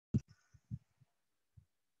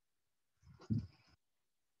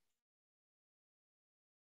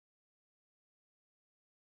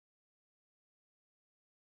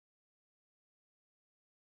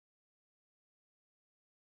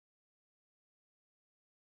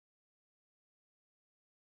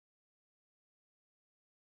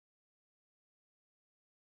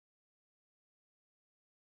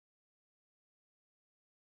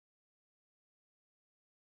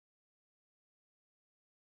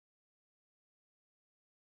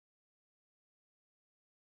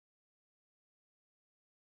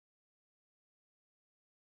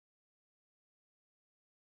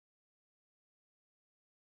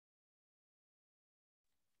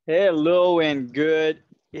Hello and good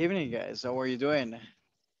evening, guys. How are you doing?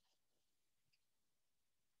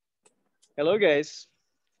 Hello, guys.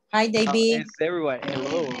 Hi, How David. is everyone?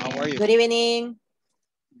 Hello, how are you? Good evening.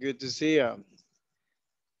 Good to see you.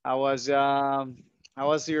 How was um how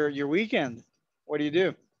was your weekend? What do you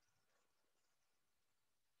do?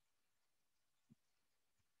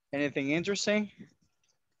 Anything interesting?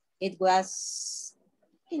 It was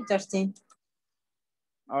interesting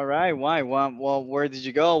All right. Why? Well, where did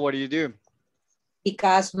you go? What do you do?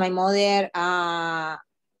 because my mother uh,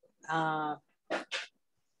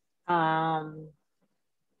 um,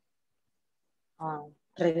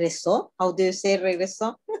 regresó. How do you say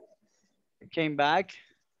regresó? Came back.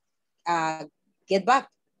 Uh, get back.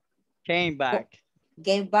 Came Go, back.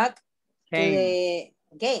 get back to Came. the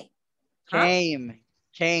game. Huh? Came.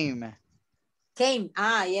 Came. Came.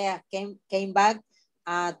 Yeah. Came back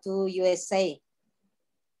to USA.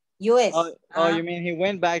 US. Oh, you mean he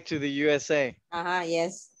went back to the USA?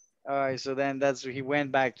 Yes. All right. So then that's he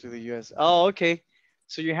went back to the US. Oh, okay.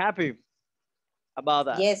 So you're happy about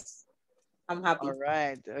that? Yes. I'm All happy.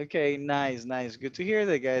 right. Okay. Nice. Nice. Good to hear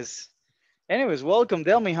that, guys. Anyways, welcome.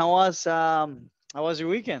 Tell me, how was your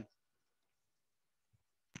weekend?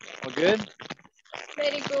 All good.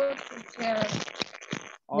 Very good, teacher.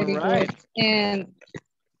 All Very good. right. And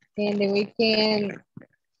the weekend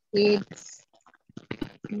it's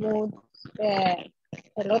mood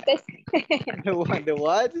elotes The what? The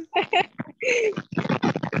what?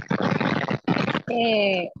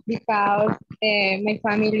 because my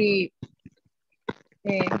family,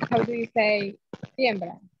 how do you say,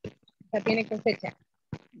 siembra, o sea, tiene cosecha.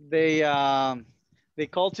 They um they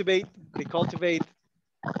cultivate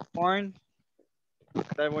corn. Is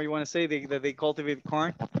that what you want to say? That they cultivate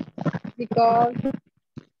corn. Because,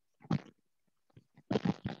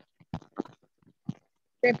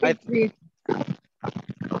 I repeat please,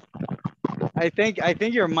 I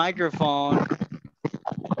think your microphone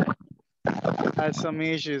has some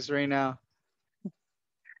issues right now.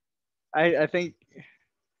 I think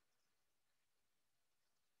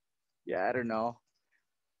yeah, I don't know.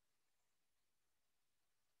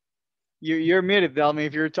 You're muted, Delmy.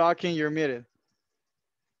 If you're talking, you're muted.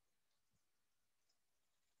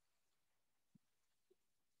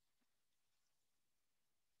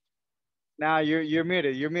 Now you're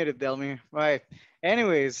muted. You're muted, Delmy. Right.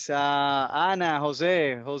 Anyways, Ana,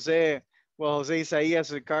 Jose, well, Jose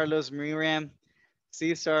Isaías, Carlos, Miriam,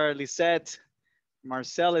 Cesar, Lisette,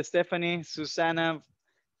 Marcela, Stephanie, Susana,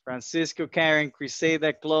 Francisco, Karen,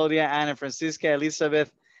 Criseda, Claudia, Ana, Francisca,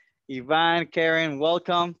 Elizabeth, Ivan, Karen,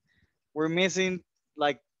 welcome. We're missing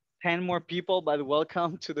like 10 more people, but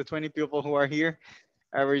welcome to the 20 people who are here.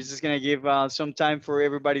 We're just gonna give some time for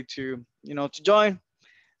everybody to, to join.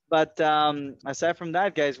 But aside from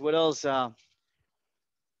that, guys, what else? Tell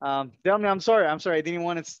me, I'm sorry. I didn't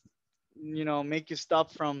want to, make you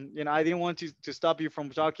stop from, I didn't want to stop you from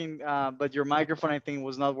talking, but your microphone, I think,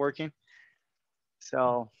 was not working.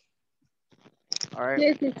 So, all right.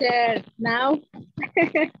 yes, teacher, now,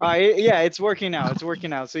 Yeah, it's working now. It's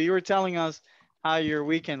working out. So you were telling us how your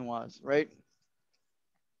weekend was, right?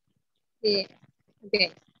 eh,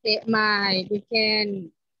 okay, my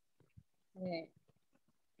weekend uh,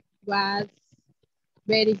 was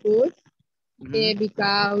very good Mm-hmm.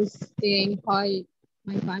 because enjoy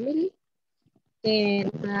my family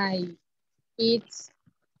and I eat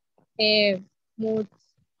uh, much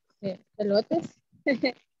elotes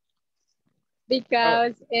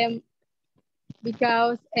Oh,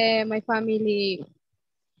 because my family,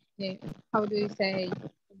 uh, how do you say,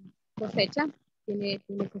 cosecha, tiene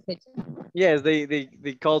cosecha. yes, they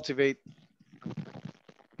cultivate.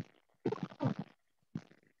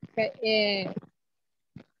 Uh,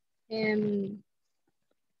 and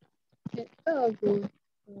oh, good.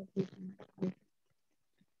 Oh, good.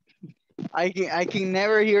 I can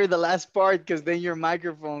never hear the last part because then your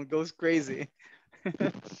microphone goes crazy.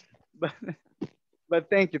 but but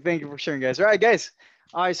thank you for sharing, guys. All right, guys.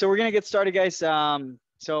 All right, so we're gonna get started, guys.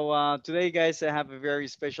 So today, guys, I have a very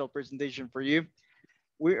special presentation for you.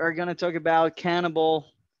 We are gonna talk about cannibal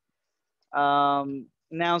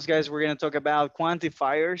nouns, guys. We're gonna talk about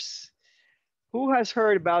quantifiers. Who has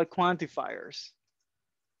heard about quantifiers?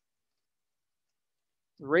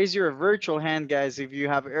 Raise your virtual hand, guys, if you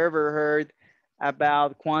have ever heard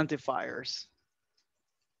about quantifiers.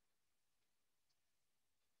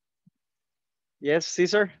 Yes,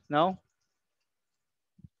 Caesar? No?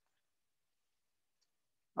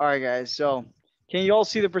 All right, guys. So can you all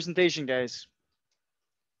see the presentation, guys?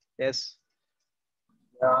 Yes.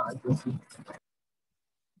 Yeah, I can see.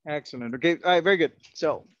 Excellent. Okay. All right. Very good.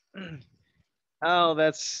 So, oh,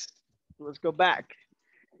 let's go back.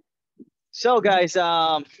 So guys,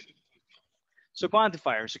 so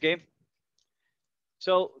quantifiers, okay?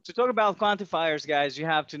 So to talk about quantifiers, guys, you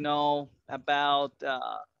have to know about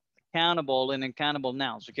countable and uncountable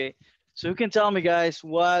nouns, okay? So who can tell me, guys,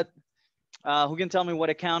 who can tell me what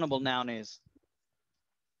a countable noun is?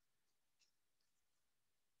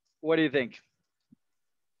 What do you think?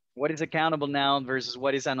 What is a countable noun versus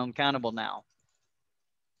what is an uncountable noun?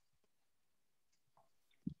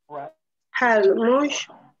 How much?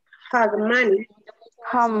 How money?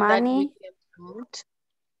 How That we many? can count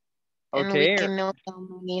and we Okay, can know how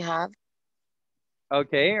many have.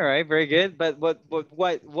 okay, all right, very good. But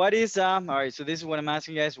what is all right, so this is what I'm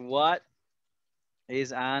asking you guys. What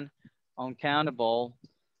is an uncountable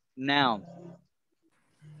noun?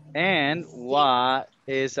 And what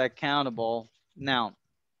is a countable noun?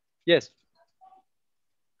 Yes.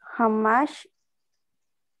 How much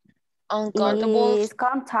Uncountable, is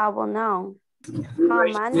countable now? How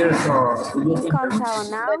many Here, so is countable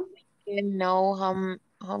now? but we can know how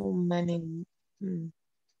many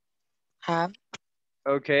have.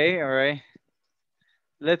 Okay, all right.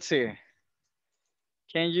 Let's see.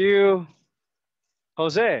 Can you,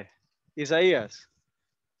 Jose, Isaías?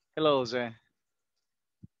 Hello, Jose.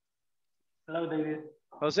 Hello, David.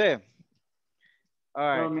 Jose, all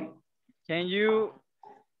Hello, right. me. Can you,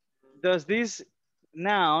 does this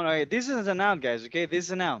noun, all right, this is a noun, guys, okay? This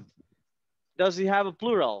is a noun. Does it have a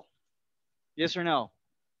plural? Yes or no?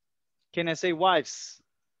 Can I say wives?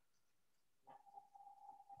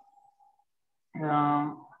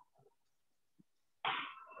 Um,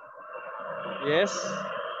 Yes.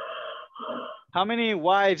 How many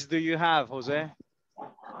wives do you have, Jose?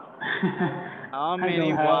 How I many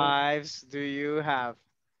don't have. wives do you have?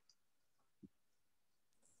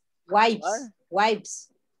 What? Wives.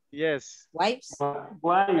 Yes. Wives.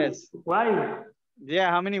 Why? Yes. Why? Yeah,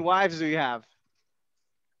 how many wives do you have?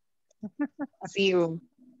 0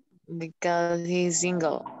 because he's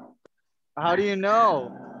single. How do you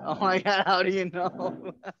know? Oh my God, how do you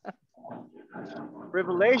know?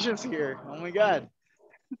 Revelations here. Oh my God.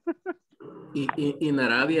 In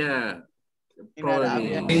Arabia, In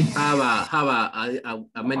probably Arabia.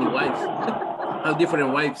 have many wives, have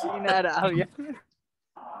different wives. In Arabia.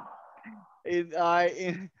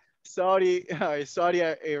 In Saudi,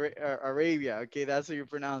 Arabia. Okay, that's how you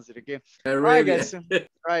pronounce it. Okay. All right, Arabia. guys. All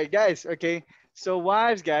right, guys. Okay. So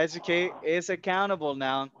wives, guys. Okay, is accountable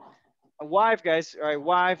noun. A wife, guys. All right,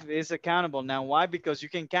 wife is accountable now. Why? Because you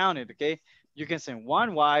can count it. Okay. You can say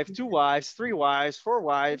one wife, two wives, three wives, four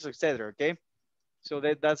wives, etc. Okay. So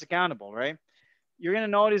that's accountable, right? You're gonna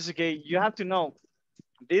notice. Okay, you have to know.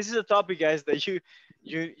 This is a topic, guys, that you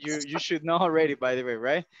should know already, by the way,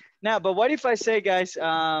 right? Now, but what if I say, guys,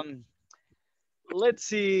 let's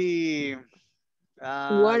see,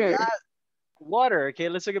 Water. water. Okay,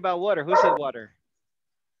 let's talk about water. Who said water?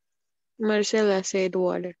 Marcela said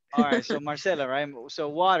water. All right, so Marcela, right? So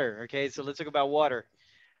water. Okay, so let's talk about water.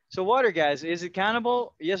 So water, guys, is it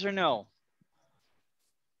countable? Yes or no?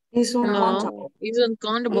 It's No, uncountable. it's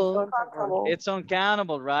uncountable. It's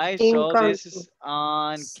uncountable, right? So this is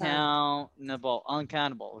uncountable,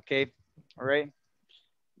 uncountable. Okay, all right.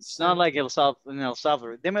 It's not like El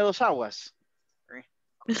Salvador. Deme los aguas. Right?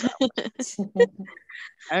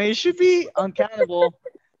 I mean, it should be uncountable.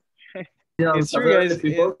 Yeah, It's true, guys.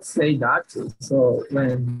 people say that. So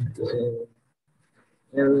when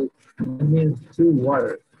it means to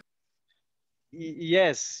water.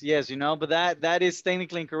 Yes, yes, but that is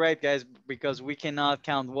technically incorrect, guys, because we cannot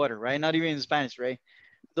count water, right? Not even in Spanish, right?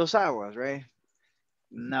 Dos aguas, right?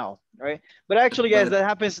 No, right? But actually, guys, But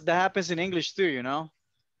that happens in English too, Well,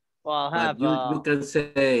 I'll have you can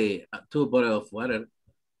say 2 bottles of water.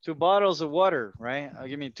 2 bottles of water, right? I'll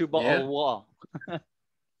give me 2 bottles of water.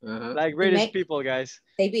 Like British people, guys.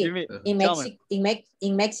 Give me, tell me.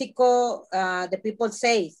 In Mexico, the people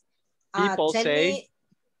say, people say,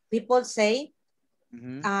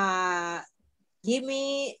 give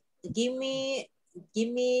me Give me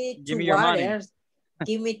your money. waters.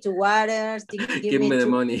 Give me 2 waters. Give me the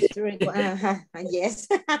money. Yes.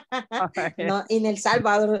 No, in El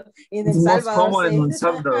Salvador. In El It's most Salvador. common in El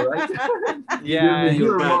Salvador, right? Yeah. Give me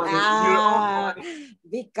your money.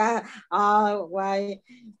 Because why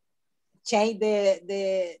change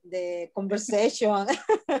the conversation? All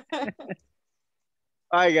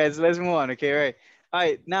right, guys, let's move on. Okay, right. All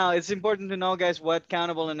right, now it's important to know, guys, what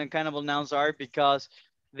countable and uncountable nouns are, because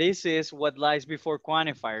this is what lies before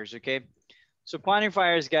quantifiers. Okay. So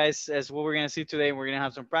quantifiers, guys, as what we're going to see today, we're going to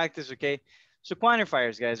have some practice, okay? So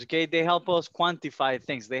quantifiers, guys, okay, they help us quantify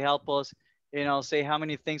things. They help us, say how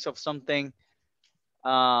many things of something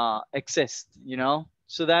exist,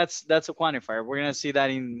 So that's a quantifier. We're gonna see that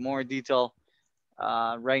in more detail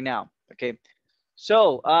right now. Okay.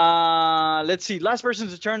 So let's see. Last person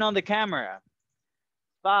to turn on the camera.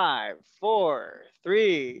 5, 4,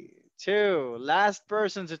 3, 2. Last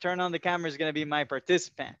person to turn on the camera is gonna be my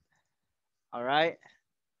participant. All right.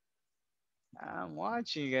 I'm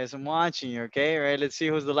watching you guys. I'm watching you. Okay. All right. Let's see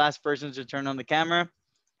who's the last person to turn on the camera.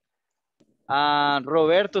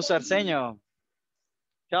 Roberto Sarceño.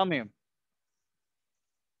 Tell me.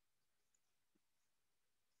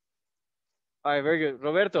 All right, very good.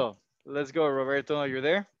 Roberto, let's go. Roberto, are you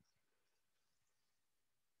there?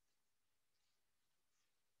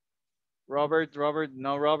 Robert,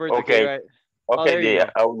 no Robert. Okay, right. Oh, there you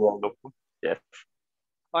go. Yes.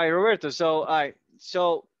 All right, Roberto. So, all right.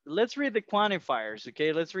 So let's read the quantifiers.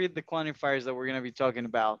 Okay, let's read the quantifiers that we're going to be talking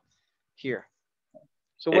about here.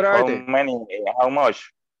 So what are they? How many? How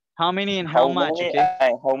much? How many and how much? Many okay.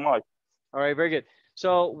 and how much? All right, very good.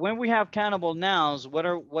 So when we have countable nouns, what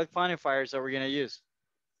quantifiers are we going to use?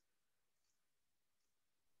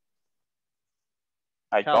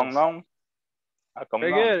 I don't know.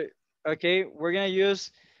 Very good. Okay, we're gonna use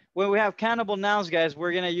when we have countable nouns, guys.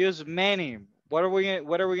 We're gonna use many. What are we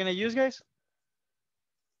gonna use, guys?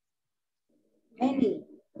 Many.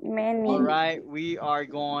 All right, we are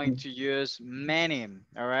going to use many.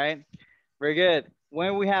 All right, very good.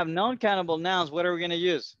 When we have non-countable nouns, what are we gonna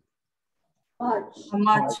use?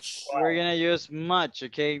 Much. We're gonna use much.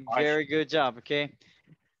 Okay, very good job. Okay.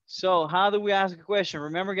 So how do we ask a question?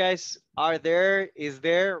 Remember, guys, are there, is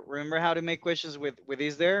there? Remember how to make questions with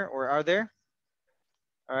is there or are there?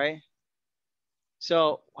 All right.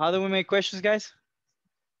 So how do we make questions, guys?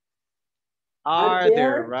 Are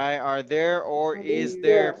there, right? Are there or is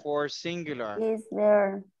there for singular? Is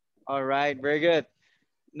there. All right, very good.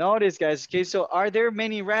 Notice, guys, okay, so are there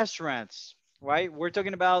many restaurants, right? We're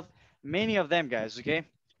talking about many of them, guys, okay?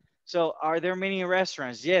 So are there many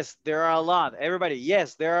restaurants? Yes, there are a lot. Everybody,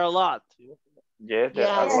 yes, there are a lot. Yes, there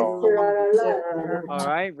are a lot. All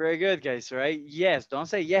right, very good, guys, all right? Yes, don't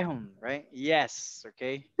say yehun, right? Yes,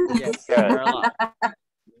 okay? Yes, Yes. there are a lot. All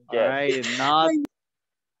Yes. right, not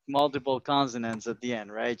multiple consonants at the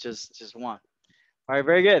end, right? Just one. All right,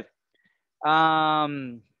 very good.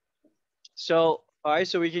 So, all right,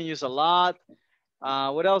 so we can use a lot.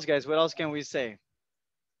 What else, guys? What else can we say?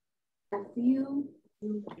 A few.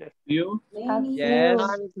 You? Yes,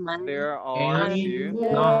 there are a few.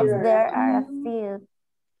 Yes, there are a few.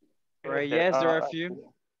 All right, yes, there are a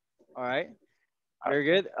few. All right, very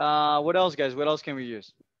good. What else, guys? What else can we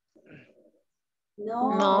use?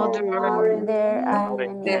 No, There are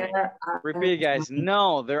many. Repeat, guys.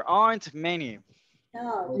 No, there aren't many. there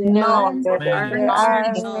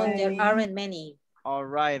aren't many. All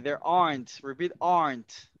right, there aren't. Repeat,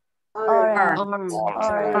 aren't. Orange. Aren't.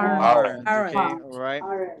 Okay, all right.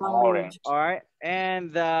 Orange. All right,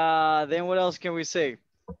 and then what else can we say?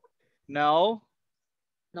 No.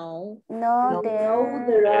 No. No, there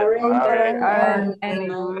aren't any.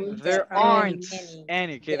 There aren't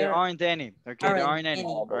any. Okay, there aren't any. Okay, there aren't any.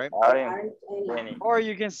 All right. Or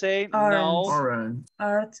you can say no. Orange.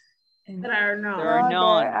 There are none. There are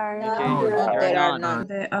none. Okay, there are none.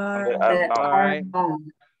 All right.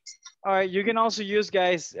 All right, you can also use,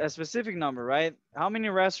 guys, a specific number, right? How many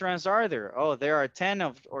restaurants are there? Oh, there are 10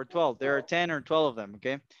 or 12. There are 10 or 12 of them,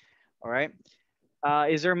 okay? All right.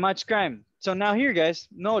 Is there much crime? So now here, guys,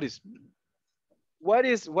 notice. What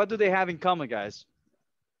do they have in common, guys?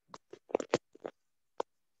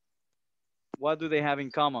 What do they have in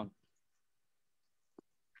common?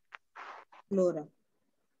 Plural.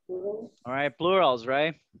 All right, plurals,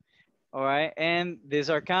 right? All right, and these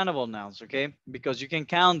are countable nouns, okay? Because you can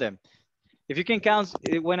count them. If you can count,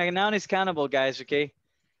 when a noun is countable, guys, okay?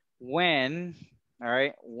 When, all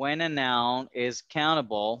right, when a noun is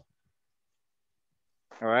countable,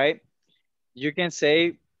 all right, you can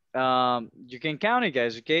say, you can count it,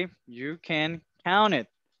 guys, okay? You can count it.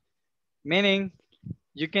 Meaning,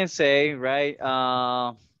 you can say, right,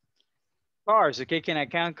 cars, okay? Can I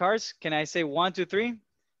count cars? Can I say 1, 2, 3?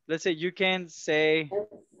 Let's say you can say,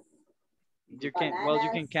 you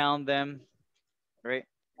can count them, right?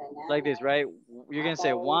 Like this, right? You can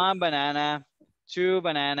say 1 banana, 2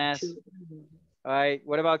 bananas. All right,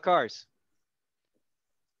 what about cars?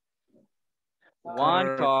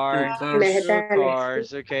 1 car, 2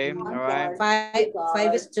 cars, okay, all right.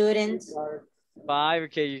 5 students. 5,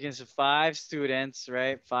 okay, you can say 5 students,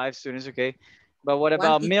 right? 5 students, okay. But what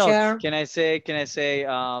about 1 milk? teacher. Can I say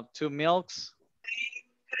 2 milks?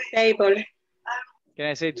 Table. Can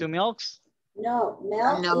I say 2 milks? No,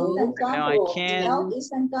 milk is No, I uncountable. can't. Milk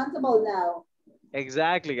is uncountable now.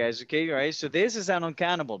 Exactly, guys, okay, right? So this is an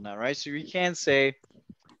uncountable now, right? So we can't say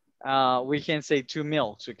we can't say 2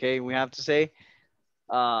 milks, okay? We have to say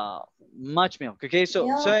much milk, okay? So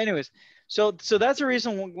anyways, so that's the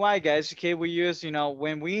reason why, guys, okay, we use, you know,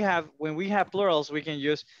 when we have plurals, we can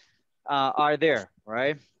use are there,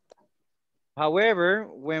 right? However,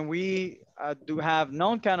 when we do have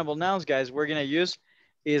non-countable nouns, guys, we're gonna use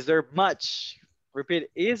is there much. Repeat,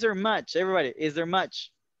 is there much? Everybody, is there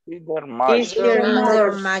much? Is there much? Is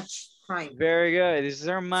there much crime? Very good. Is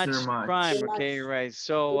there much much. crime? Okay, right.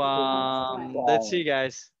 So let's see,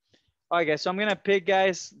 guys. All right, guys. So I'm gonna pick,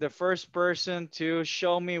 guys, the first person to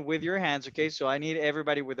show me with your hands. Okay, so I need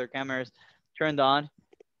everybody with their cameras turned on.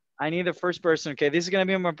 I need the first person. Okay, this is gonna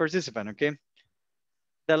be my participant. Okay.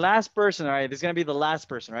 The last person, all right, this is gonna be the last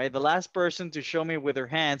person, right? The last person to show me with their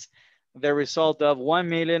hands the result of 1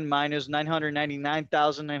 million minus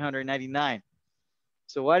 999,999.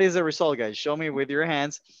 So what is the result, guys? Show me with your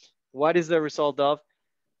hands. What is the result of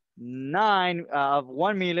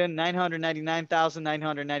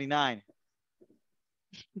 1,999,999?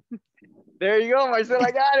 There you go, Marcel.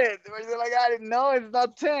 I got it. Marcel, I got it. No, it's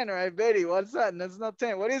not 10, right, Betty? What's that? That's not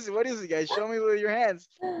 10. What is it? What is it, guys? Show me with your hands.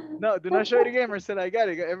 No, do not show it again, Marcel. I got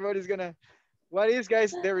it. Everybody's gonna. What is,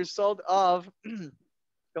 guys, the result of?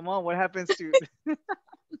 Come on, what happens to?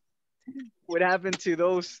 What happened to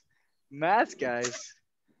those math guys?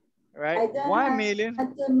 Right? 1 million.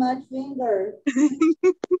 Too much finger.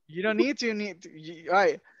 You don't need to. All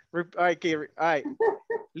right. All right. Okay. All right.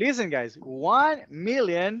 Listen, guys. 1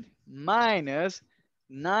 million minus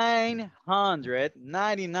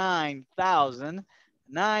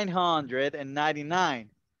 999,999.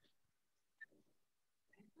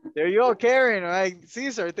 There you go, Karen. All right,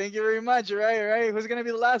 Caesar. Thank you very much. All right. All right. Who's gonna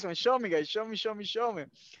be the last one? Show me, guys. Show me. Show me. Show me.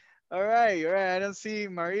 All right. All right. I don't see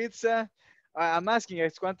Maritza. I'm asking,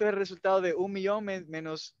 guys, ¿cuánto es el resultado de 1 millón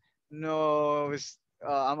menos nos?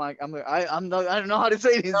 I don't know how to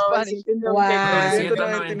say it in Spanish. Wow.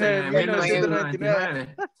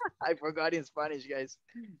 1999. I forgot in Spanish, guys.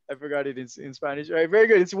 I forgot it in Spanish. All right, very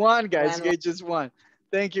good. It's one, guys. Okay, just one.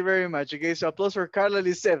 Thank you very much. Okay, so applause for Carla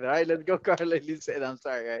Lisset. All right, let's go, Carla Lisset. I'm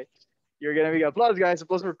sorry, right? You're gonna be applause, guys.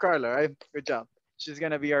 Applause for Carla. All right, good job. She's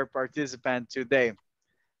gonna be our participant today.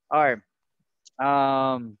 All right.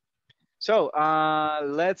 So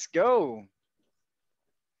let's go.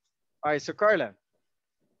 All right, so Carla.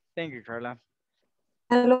 Thank you, Carla.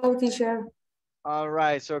 Hello, teacher. All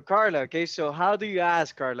right, so Carla, okay, so how do you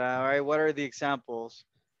ask, Carla? All right, what are the examples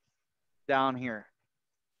down here?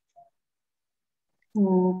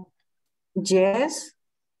 Yes,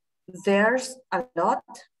 there's a lot.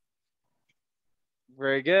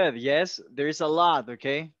 Very good. Yes, there is a lot,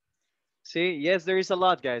 okay? See, yes, there is a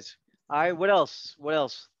lot, guys. All right, what else? What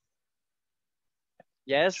else?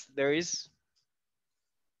 Yes, there is.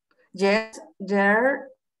 Yes, there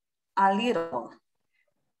a little.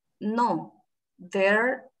 No,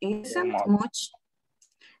 there isn't much.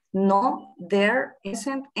 No, there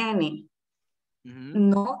isn't any.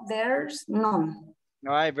 No, there's none.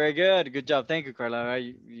 All right, very good. Good job. Thank you, Carla. All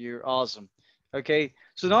right, you're awesome. Okay,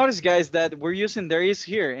 so notice, guys, that we're using there is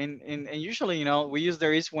here, and usually, you know, we use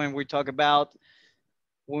there is when we talk about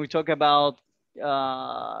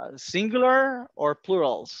singular or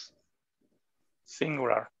plurals.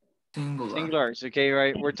 Singular. Singulars, okay,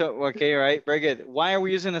 right? Okay, right, very good. Why are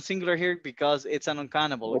we using a singular here? Because it's an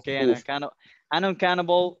uncountable, okay? An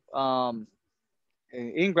uncountable,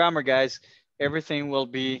 in grammar, guys, everything will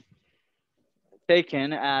be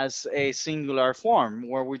taken as a singular form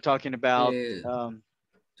where we're talking about,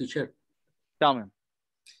 teacher. Tell me.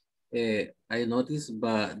 I noticed,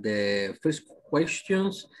 but the first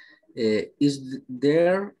questions is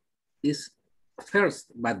there is first,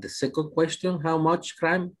 but the second question, how much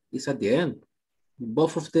crime, is at the end.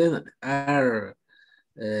 Both of them are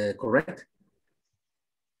correct.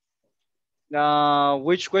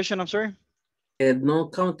 Which question, I'm sorry? No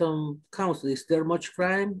counts. Is there much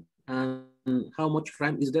crime? And how much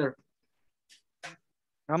crime is there?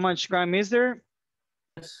 How much crime is there?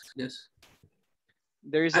 Yes.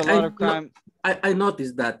 There is a lot of crime. I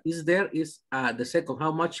noticed that is there is the second,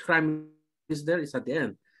 how much crime is there is at the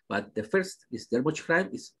end. But the first, is there much crime,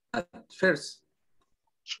 is at first.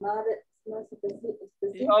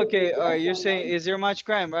 Okay, all right, you're saying, is there much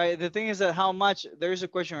crime, right? The thing is that how much, there is a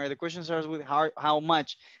question, right? The question starts with how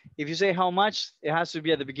much. If you say how much, it has to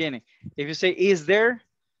be at the beginning. If you say, is there,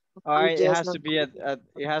 all right, it has to be at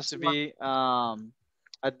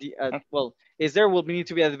well, is there will need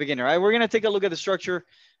to be at the beginning, right? We're gonna take a look at the structure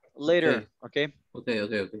later, okay? Okay. All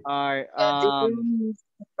right. The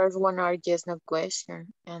first one are just no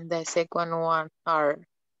question, and the second one are.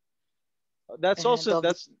 That's also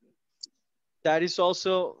That is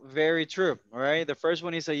also very true, all right? The first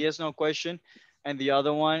one is a yes, no question, and the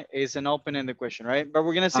other one is an open-ended question, right? But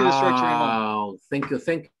we're gonna see the structure in a moment. Oh, thank you,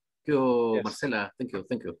 Yes. Marcela. Thank you.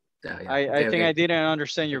 Yeah. I think I didn't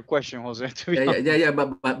understand your question, Jose, to be honest. Yeah,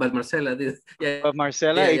 but Marcela did. Yeah. But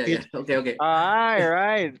Marcela, Yeah. Okay. All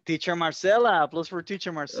right, teacher Marcela, plus for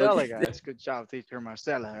teacher Marcela, guys. Good job, teacher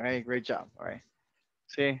Marcela, all right? Great job, all right?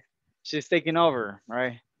 See, she's taking over, all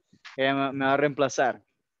right? Ella me va a reemplazar.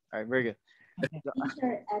 All right, very good.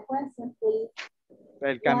 Teacher, a question, please.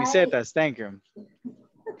 El camisetas, thank you.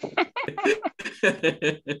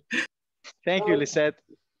 Thank you, Lisette.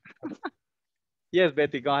 Yes,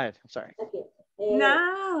 Betty, go ahead. I'm sorry. Okay.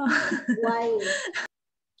 No.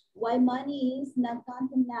 Why money is not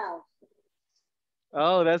counting now?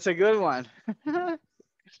 Oh, that's a good one.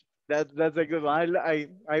 That's a good one. I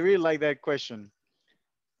really like that question.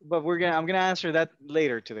 But I'm gonna answer that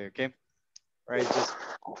later today, okay? All right, just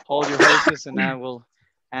hold your horses and I will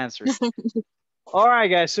answer. All right,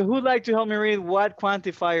 guys. So who'd like to help me read what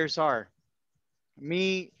quantifiers are?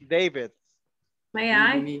 Me, David. May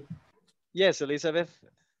I? Yes, Elizabeth.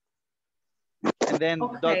 And then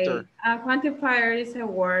Okay. Doctor. A quantifier is a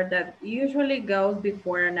word that usually goes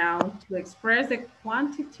before a noun to express the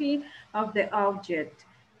quantity of the object.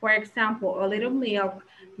 For example, a little milk.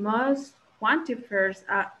 Most quantifiers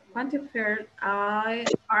are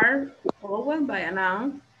followed by a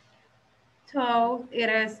noun. So it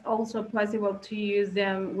is also possible to use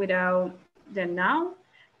them without the noun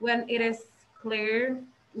when it is clear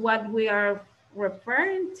what we are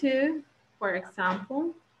referring to. For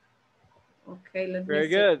example, okay, let me Very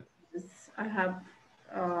see. good. I have,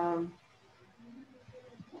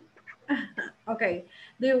 okay.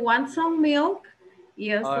 Do you want some milk?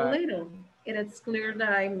 Yes, All a right. little. It is clear that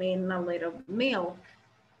I mean a little milk.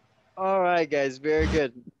 All right, guys. Very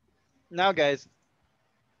good. Now, guys,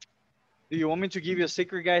 do you want me to give you a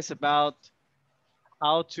secret, guys, about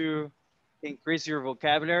how to increase your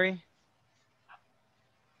vocabulary?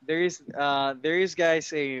 There is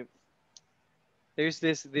guys, there's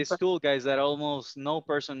this tool, guys, that almost no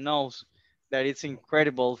person knows that it's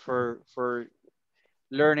incredible for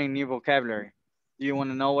learning new vocabulary. Do you want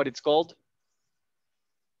to know what it's called?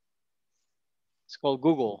 It's called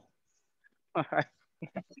Google. All right.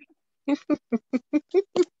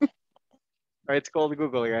 Right, it's called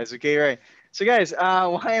Google, guys. Okay, right. So, guys,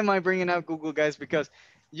 why am I bringing up Google, guys? Because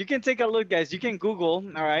you can take a look, guys. You can Google,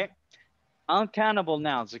 all right, uncountable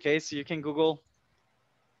nouns. Okay, so you can Google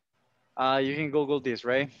this,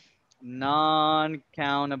 right?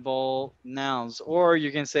 Non-countable nouns, or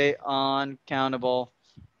you can say uncountable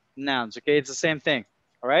nouns. Okay, it's the same thing.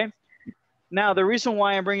 All right. Now, the reason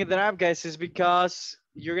why I'm bringing that up, guys, is because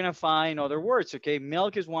you're gonna find other words. Okay,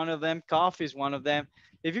 milk is one of them. Coffee is one of them.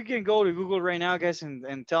 If you can go to Google right now, guys,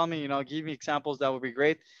 and tell me, give me examples, that would be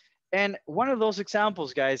great. And one of those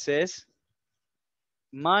examples, guys, is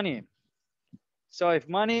money. So if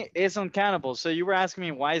money is uncountable, so you were asking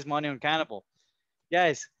me, why is money uncountable?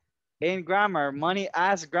 Guys, in grammar, money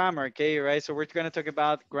as grammar, okay, right? So we're gonna talk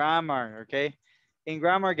about grammar, okay? In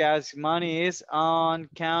grammar, guys, money is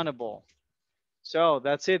uncountable. So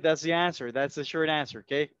that's it, that's the answer. That's the short answer,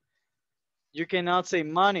 okay? You cannot say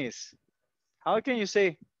monies. How can you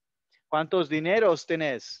say, ¿cuántos dineros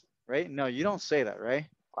tenés? Right? No, you don't say that, right?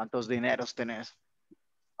 ¿Cuántos dineros tenés?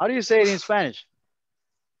 How do you say it in Spanish?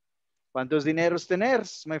 ¿Cuántos dineros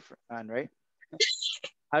tenés, my friend, right?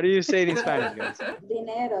 How do you say it in Spanish, guys?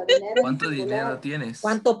 Dinero. ¿Cuánto dinero tienes?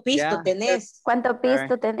 ¿Cuánto pisto tenés? ¿Cuánto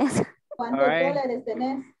pisto tenés? ¿Cuántos dólares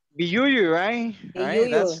tenés? Biyuyu, right?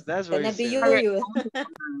 Right? That's what you say. Biyuyu.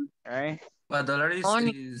 Right? But dollar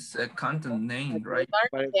is a content name, right?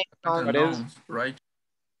 But Nouns, right?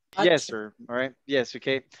 Yes, sir. All right. Yes.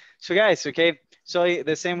 Okay. So, guys. Okay. So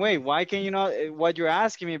the same way. Why can you not? What you're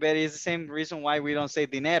asking me, Betty, is the same reason why we don't say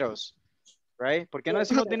dineros, right? ¿Por qué no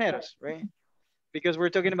decimos dineros, right? Because we're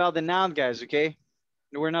talking about the noun, guys. Okay.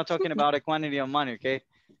 We're not talking about a quantity of money. Okay.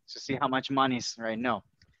 So see how much money is right now.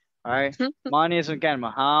 All right. Money is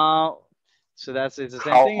uncountable. How? So it's the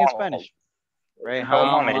same thing in Spanish, right?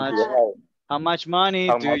 How much money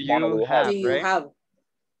do you have? Right?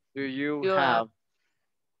 Do you have?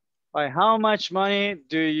 All right, how much money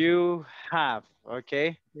do you have?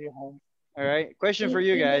 Okay. All right. Question for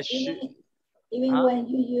you guys. Even when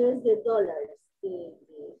you use the dollars, the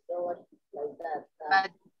dollars like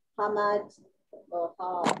that. How much?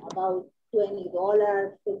 How about $20,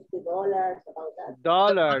 $50 about that?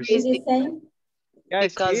 Dollars. Is it the same?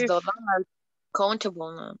 Guys, because dollars are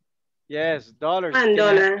countable now. Yes, dollars.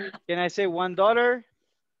 $1. Can I say $1?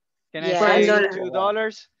 Can I Yes. say $1.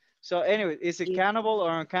 $2? So anyway, is it countable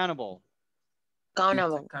or uncountable?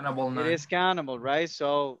 Countable. Countable It noun. is countable, right?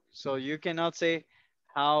 So you cannot say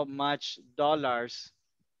how much dollars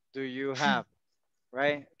do you have,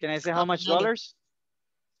 right? Can I say how How much many? dollars?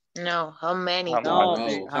 No, how many? How No,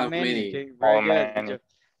 much? No, how how many? many? Okay, How very good. Good many? job.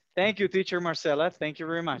 Thank you, teacher Marcela. Thank you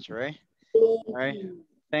very much, all right? All right.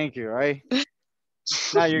 Thank you, all right?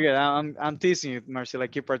 No, you're good. I'm teasing you, Marcela.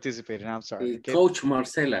 Keep participating. I'm sorry. Okay. Coach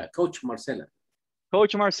Marcela, Coach Marcela.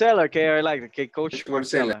 Coach Marcela. Okay, I like it. Okay, Coach Coach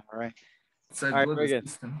Marcela. Marcela. All right. It's a All right, good very good.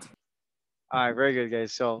 assistant. All right, very good,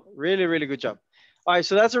 guys. So really, really good job. All right,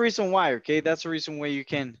 so that's the reason why. Okay, that's the reason why you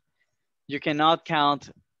cannot count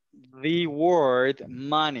the word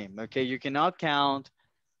money. Okay, you cannot count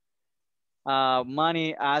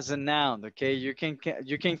money as a noun. Okay, you can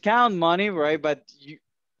count money, right? But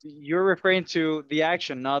you're referring to the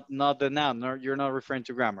action, not the noun. No, you're not referring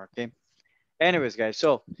to grammar. Okay. Anyways, guys.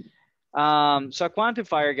 So so a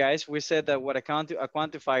quantifier, guys. We said that what a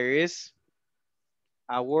quantifier is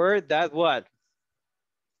a word that what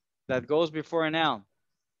that goes before a noun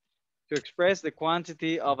to express the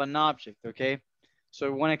quantity of an object. Okay.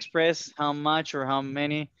 So we want to express how much or how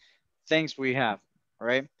many things we have. All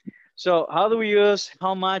right. So how do we use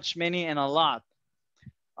how much, many, and a lot?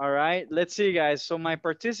 All right, let's see, guys. So my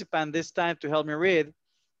participant this time to help me read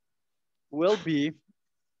will be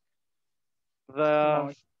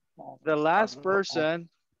the last person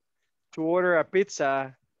to order a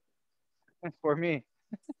pizza for me.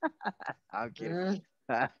 Okay.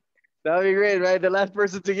 That would be great, right? The last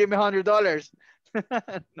person to give me $100.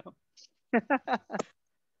 No.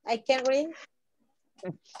 I can read.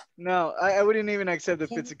 No, I wouldn't even accept the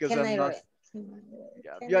pizza because I'm not.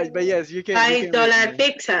 Yeah, but yes, you can. $5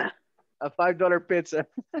 pizza. A $5 pizza.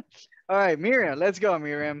 All right, Miriam, let's go,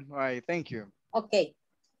 Miriam. All right, thank you. Okay.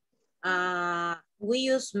 We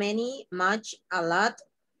use many, much, a lot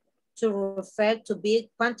to refer to big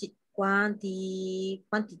quantities.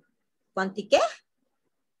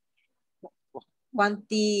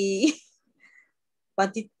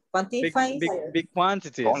 Big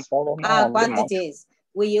quantities. Quantities.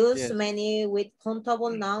 We use Yes. many with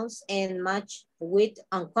countable nouns and much with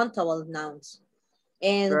uncountable nouns.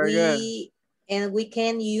 And Very we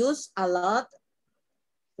can use a lot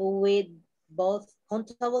with both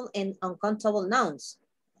countable and uncountable nouns.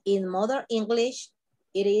 In modern English,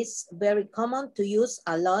 it is very common to use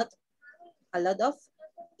a lot of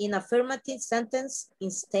in affirmative sentence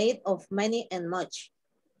instead of many and much.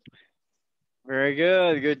 Very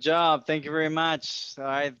good. Good job. Thank you very much. All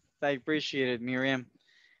right. I appreciate it, Miriam.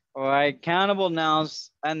 All right. Countable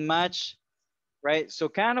nouns and much. Right. So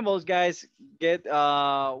countables, guys,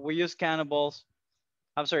 we use countables.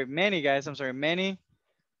 I'm sorry, many, guys. I'm sorry, many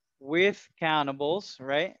with countables,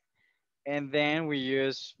 right? And then we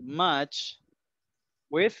use much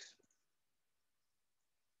with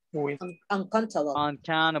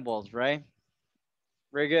uncountables, right?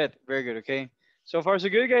 Very good. Very good. Okay. So far, so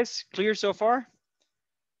good, guys. Clear so far?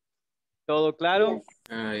 Todo claro?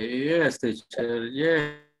 Yes, teacher.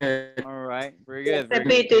 Yeah. All right. Very good. Very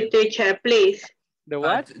Repeat good. it, teacher, please. The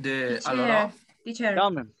what? The a lot of? Teacher. Tell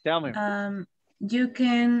me. You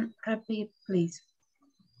can repeat, please.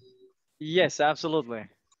 Yes, absolutely.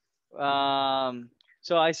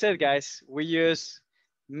 So I said, guys, we use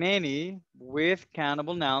many with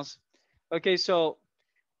countable nouns. Okay, so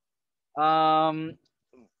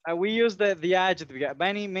we use the adjective.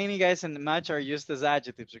 Many guys and much are used as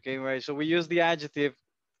adjectives. Okay, right? So we use the adjective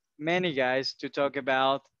many, guys, to talk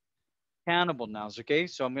about countable nouns. Okay,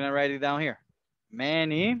 so I'm gonna write it down here.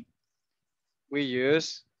 Many. We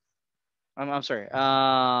use. I'm sorry.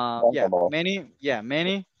 Many. Yeah,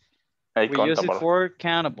 many. We use it for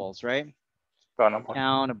countables, right?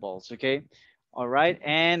 Countables, okay? All right,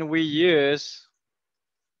 and we use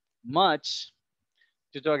much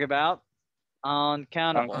to talk about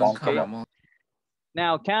uncountables, okay?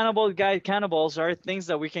 Now, countables are things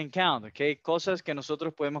that we can count, okay? Cosas que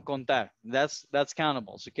nosotros podemos contar. That's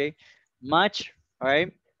countables, okay? Much, all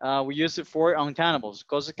right? We use it for uncountables,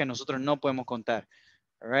 cosas que nosotros no podemos contar,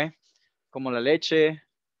 all right? Como la leche,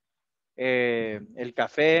 el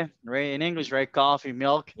café, right? In English, right? Coffee,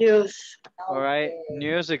 milk. News. All right.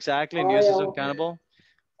 News, exactly. News is uncountable.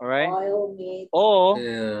 All right. Oil, meat.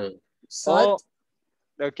 Salt.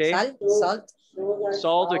 Okay.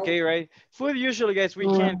 Salt, okay, right? Food, usually, guys, we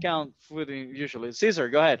can't count food usually. Caesar,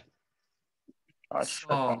 go ahead.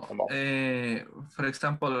 So, for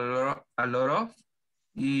example, a lot of,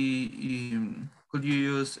 could you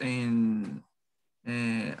use in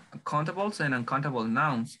countables and uncountable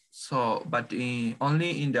nouns? So, but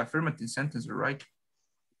only in the affirmative sentence, right?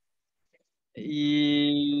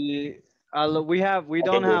 We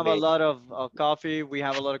don't have a lot of coffee. We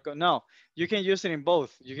have a lot of no. You can use it in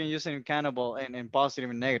both. You can use it in cannibal and in positive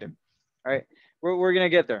and negative. All right, we're gonna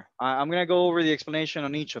get there. I'm gonna go over the explanation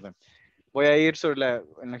on each of them. Voy a ir sobre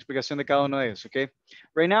en la explicación de cada uno de ellos. Okay.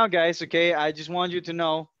 Right now, guys. Okay. I just want you to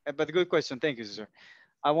know. But good question. Thank you, sir.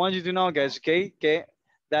 I want you to know, guys. Okay. Okay.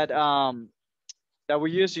 That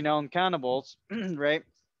we use, uncountables, right?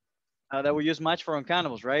 That we use much for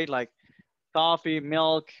uncountables, right? Like coffee,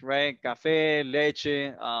 milk, right? Café,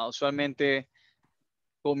 leche, usualmente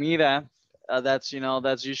comida. That's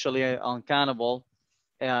usually uncountable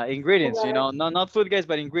ingredients, not food guys,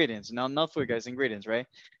 but ingredients, not food guys, ingredients, right?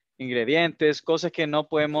 Ingredientes, cosas que no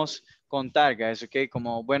podemos contar, guys, okay?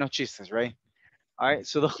 Como buenos chistes, right? All right,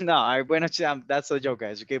 so no, all right, buenos chistes, that's a joke,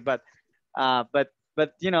 guys, okay? But that's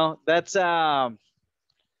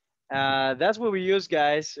what we use,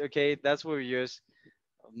 guys, okay? That's what we use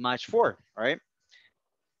much for, all right?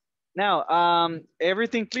 Now,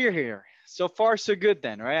 everything clear here. So far, so good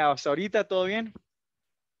then, right? Hasta ahorita, ¿todo bien?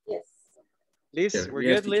 Yes. Liz, we're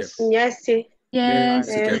good, Liz? Yes, sí. Yes.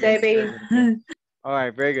 David. All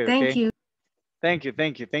right, very good. Thank Okay. you. Thank you,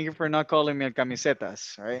 thank you. Thank you for not calling me el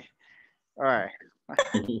camisetas, all right? All right.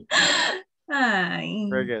 Ay.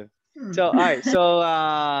 Very good. So, all right, so,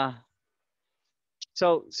 all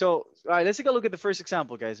right, let's take a look at the first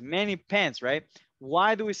example, guys. Many pens, right?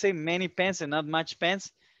 Why do we say many pens and not much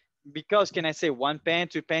pens? Because can I say 1 pen,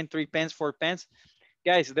 2 pen, 3 pens, 4 pens?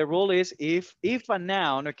 Guys, the rule is if a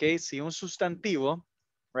noun, okay, si un sustantivo,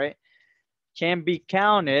 right, can be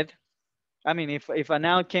counted, I mean, if a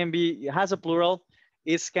noun has a plural,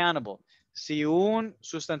 it's countable. Si un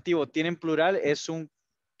sustantivo tiene plural, es un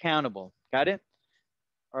countable. Got it?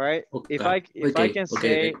 All right. Okay. If I can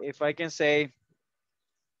say, if I can say,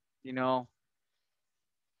 I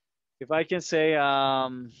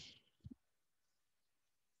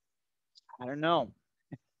don't know.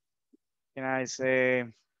 Can I say,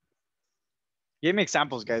 give me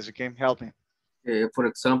examples, guys, okay? Help me. For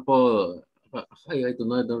example, I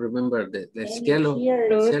don't remember the Skeletor,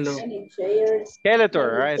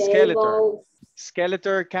 right? Skeletor.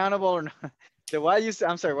 Skeletor countable or not?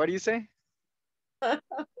 I'm sorry, what do you say? I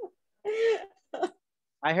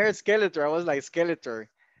heard Skeletor. I was like, Skeletor.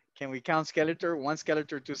 Can we count Skeletor? 1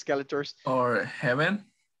 Skeletor, 2 Skeletors. Or heaven?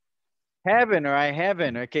 Heaven, all right,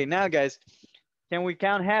 heaven. Okay, now, guys, can we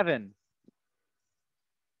count heaven?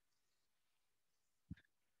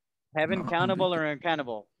 Heaven countable or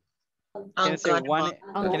uncountable? Can I say one?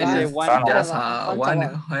 Can I say one? Just one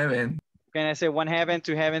heaven. Can I say 1 heaven,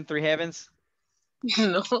 2 heaven, 3 heavens?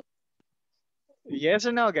 No. Yes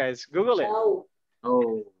or no, guys? Google it. No.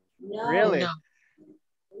 Oh. No. Really? No.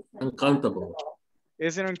 Uncountable.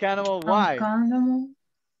 Is it uncountable? Why? Uncountable.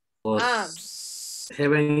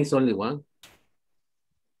 Heaven is only 1.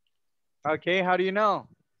 Okay, how do you know?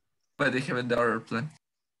 But they haven't the other plan.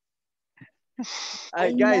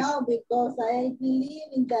 I guys. know because I believe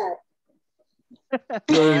in that.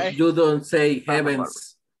 You don't say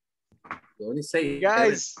heavens. You only say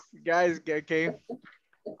guys, okay.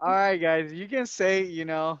 All right, guys, you can say,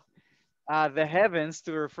 the heavens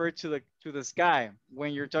to refer to the sky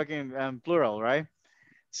when you're talking plural, right?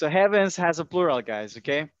 So heavens has a plural, guys,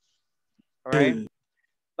 okay? All right.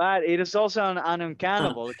 But it is also an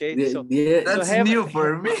uncountable, okay? That's new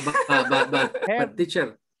for me.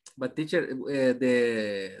 But teacher,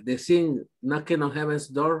 the thing knocking on heaven's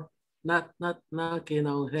door, not knocking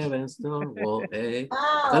on heaven's door. Well, hey,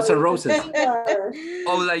 that's a roses.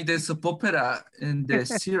 Oh, like the soap opera in the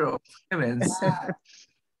zero heavens.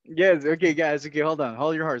 Yes, okay, guys, okay, hold on,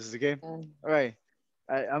 hold your horses, okay? All right,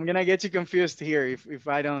 I'm gonna get you confused here if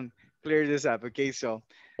I don't clear this up, okay? So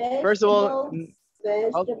first of all,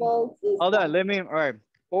 vegetables. Hold on, all right,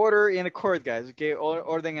 order in the court, guys, okay?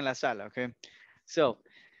 Orden en la sala, okay? So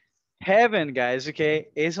heaven, guys, okay,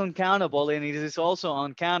 is uncountable and it is also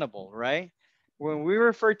uncountable, right? When we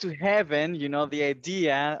refer to heaven, the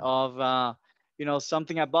idea of,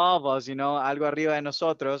 something above us, algo arriba de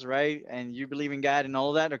nosotros, right? And you believe in God and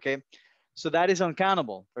all that, okay? So that is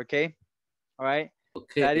uncountable, okay? All right?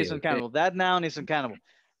 Okay, that is uncountable. Okay. That noun is uncountable.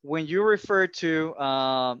 When you refer to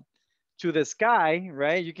the sky,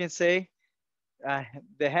 right? You can say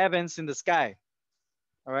the heavens in the sky,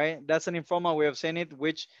 all right? That's an informal way of saying it,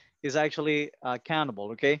 which is actually countable,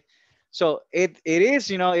 okay? So it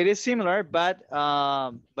is, it is similar, but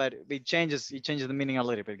it changes the meaning a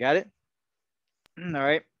little bit. Got it? All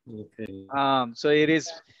right. Okay. So it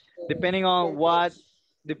is depending on what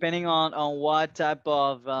type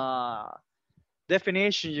of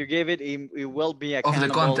definition you give it, it will be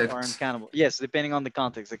accountable or uncountable. Yes, depending on the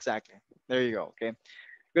context, exactly. There you go. Okay.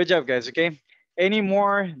 Good job, guys. Okay. Any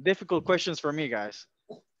more difficult questions for me, guys?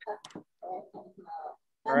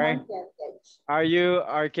 All right. Are you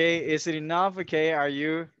okay? Is it enough? Okay. Are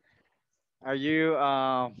you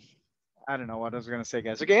I don't know what I was gonna say,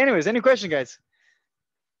 guys. Okay, anyways, any question, guys?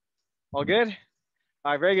 All good?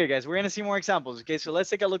 All right, very good, guys. We're gonna see more examples. Okay, so let's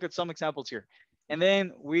take a look at some examples here. And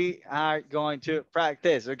then we are going to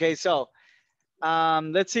practice. Okay, so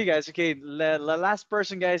let's see, guys. Okay, the last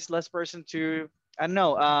person, guys, last person to I don't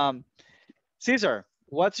know. Caesar,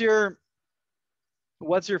 what's your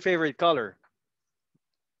favorite color?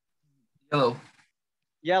 Yellow.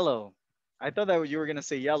 Yellow. I thought that you were gonna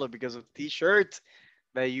say yellow because of t-shirt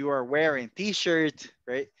that you are wearing. T-shirt,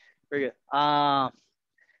 right? Very good.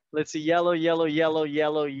 Let's see. Yellow, yellow, yellow,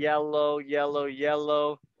 yellow, yellow, yellow,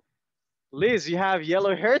 yellow. Liz, you have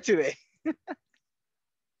yellow hair today.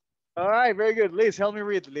 All right, very good. Liz, help me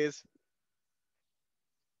read, Liz.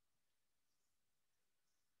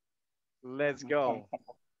 Let's go.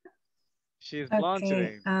 She's blonde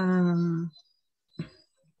today.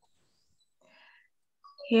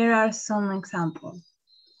 Here are some examples.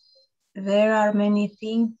 There are many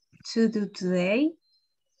things to do today.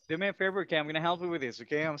 Do me a favor, okay? I'm gonna help you with this,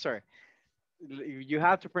 okay? I'm sorry. You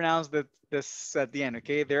have to pronounce this at the end,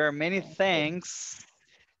 okay? There are many things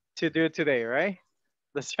to do today, right?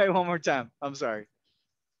 Let's try one more time. I'm sorry.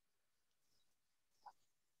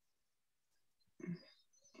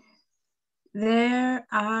 There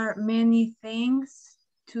are many things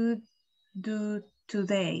to do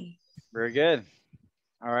today. Very good.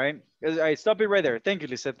 All right. All right, stop it right there. Thank you,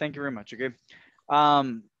 Lisa. Thank you very much, okay?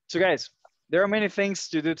 So guys, there are many things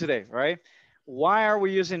to do today, right? Why are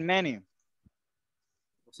we using many?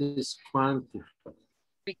 It's quantity.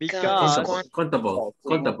 Because Countable.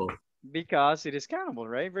 Because it is countable,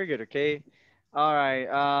 right? Very good, okay? All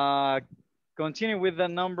right, continue with the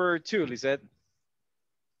number 2, Lisette.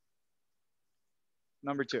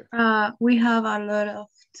 Number 2. We have a lot of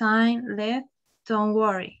time left. Don't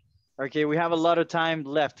worry. Okay, we have a lot of time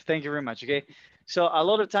left. Thank you very much, okay? So a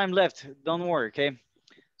lot of time left. Don't worry, okay?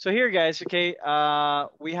 So here, guys, okay,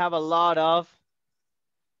 we have a lot of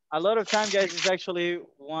time, guys, is actually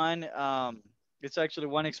one, it's actually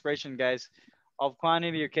one expression, guys, of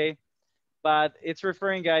quantity, okay? But it's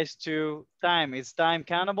referring, guys, to time. Is time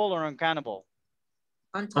countable or uncountable?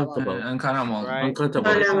 Uncountable. Uncountable. Right? Uncountable.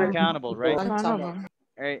 It's uncountable, right? Uncountable.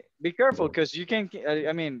 All right. Be careful, because you can,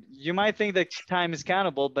 I mean, you might think that time is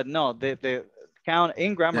countable, but no, the count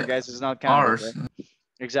in grammar, guys, is not countable. Hours. Right?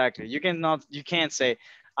 Exactly. You can't say,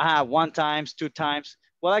 1 times, 2 times.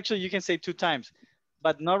 Well, actually, you can say 2 times,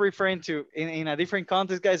 but not referring to in a different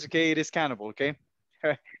context, guys. Okay, it is countable. Okay,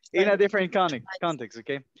 in a different context.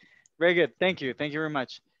 Okay, very good. Thank you. Thank you very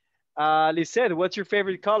much. Lisette, what's your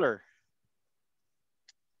favorite color?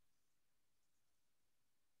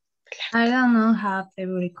 I don't know have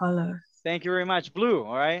favorite color. Thank you very much. Blue.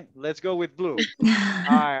 All right, let's go with blue. All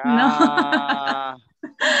right. No.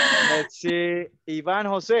 Let's see. Ivan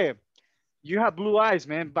Jose, you have blue eyes,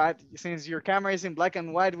 man. But since your camera is in black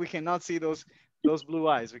and white, we cannot see those blue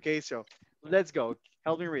eyes. Okay, so let's go.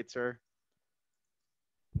 Help me read, sir.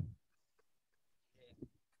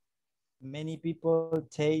 Many people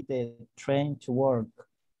take the train to work.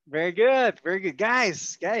 Very good. Very good.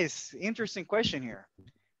 Guys, interesting question here.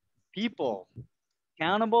 People,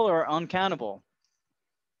 countable or uncountable?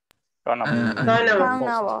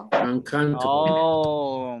 Uncountable.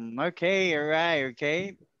 Oh, okay. All right.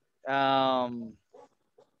 Okay. An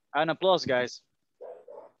applause, guys.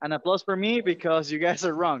 An applause for me because you guys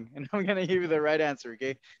are wrong. And I'm going to give you the right answer.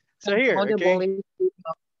 Okay. So here, okay.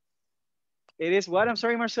 It is what? I'm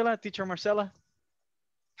sorry, Marcela. Teacher Marcela.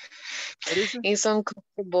 What is it? It's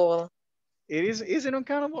uncountable. Is it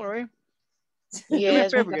uncountable, right?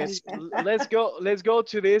 Yes. Do me a favor, guys. Let's go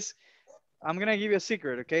to this. I'm gonna give you a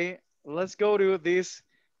secret, okay? Let's go to this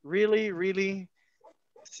really, really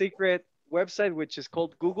secret website, which is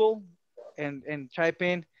called Google, and type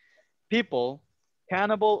in people,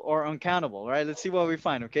 countable or uncountable, right? Let's see what we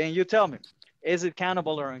find, okay? And you tell me, is it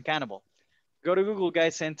countable or uncountable? Go to Google,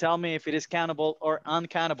 guys, and tell me if it is countable or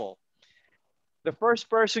uncountable. The first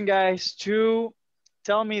person, guys, to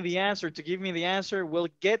tell me the answer, to give me the answer, will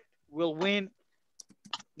win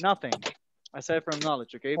nothing aside from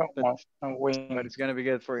knowledge, okay? But it's gonna be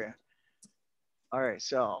good for you. All right,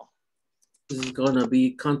 so this is gonna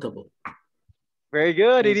be countable. Very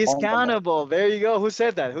good. It is countable. There you go. Who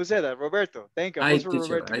said that? Who said that? Roberto. Thank you.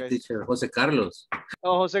 Teacher. Jose Carlos.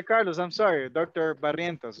 Oh, Jose Carlos. I'm sorry. Dr.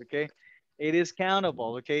 Barrientos. Okay. It is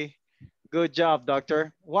countable. Okay. Good job,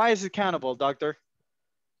 doctor. Why is it countable, doctor?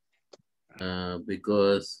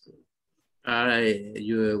 Because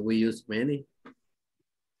we use many.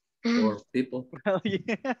 or people. Well,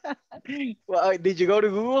 yeah. Well, did you go to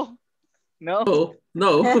Google? No. Oh,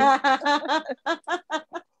 no.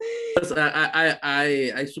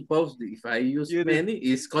 I suppose if I use many,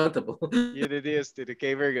 it's countable. You did this, did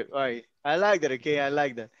okay, very good. All right, I like that. Okay, I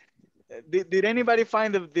like that. Did anybody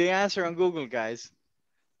find the answer on Google, guys?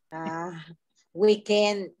 We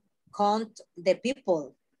can count the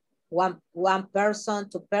people. One person,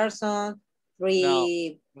 two person, three. No.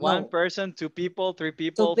 One person, two people, three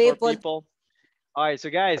people, two four people. All right, so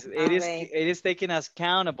guys, it is taken as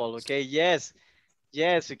countable. Okay, yes,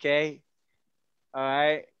 okay. All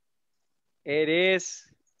right, it is.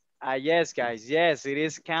 Yes, guys, yes, it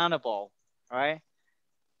is countable. All right,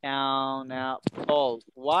 countable.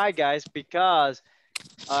 Why, guys? Because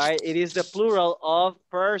all right, it is the plural of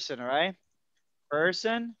person. All right,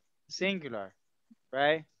 person singular,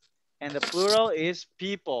 right? And the plural is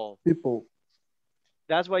people. People.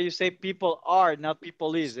 That's why you say people are, not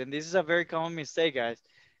people is. And this is a very common mistake, guys,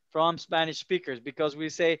 from Spanish speakers, because we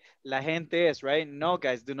say la gente es, right? No,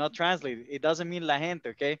 guys, do not translate. It doesn't mean la gente,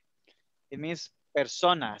 okay? It means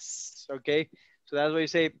personas, okay? So that's why you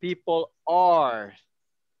say people are.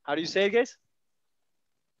 How do you say it, guys?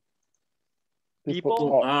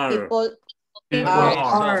 People are. People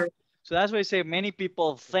are. So that's why you say many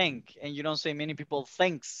people think, and you don't say many people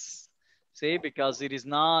thinks. See, because it is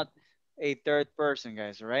not a third person,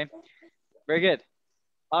 guys, all right? Very good.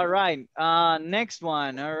 All right, next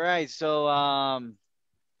one. All right, so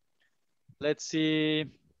let's see.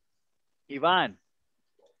 Ivan,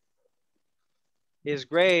 is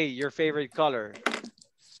gray your favorite color?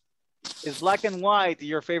 Is black and white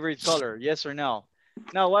your favorite color? Yes or no?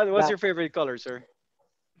 No, what's your favorite color, sir?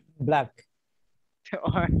 Black.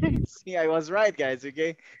 All right, see, I was right, guys,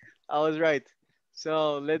 okay? I was right.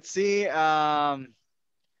 So let's see.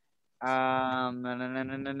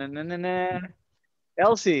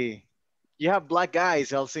 Elsie, you have black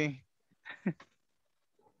eyes, Elsie.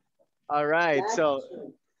 All right, so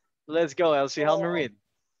let's go, Elsie. Help me read.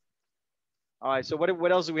 All right, so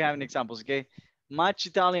what else do we have in examples? Okay, much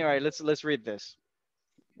Italian. All right, let's read this.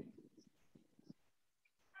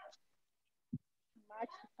 Much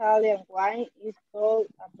Italian wine is sold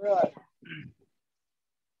abroad.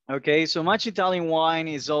 Okay, so much Italian wine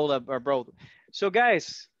is sold abroad. So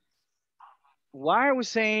guys, why are we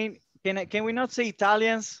saying, can we not say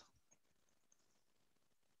Italians?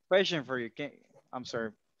 Question for you. I'm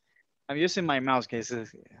sorry. I'm using my mouse, guys.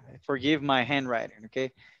 Forgive my handwriting,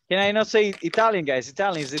 okay? Can I not say Italian, guys?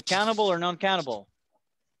 Italian, is it countable or non-countable?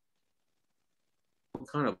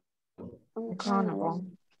 Countable. Countable.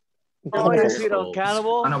 Oh, is it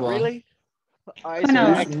uncountable? Really?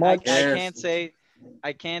 I can't say,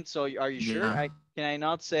 I can't, so are you sure? Can I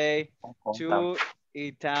not say two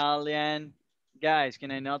Italian guys?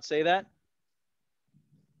 Can I not say that?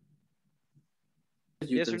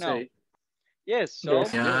 Yes or no? Yes, so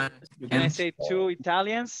can I say two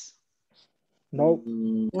Italians? No.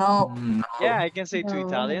 No. Yeah, I can say two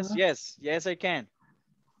Italians. Yes, I can.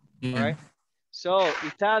 All right. So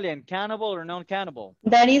Italian, countable or non-countable?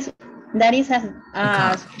 That is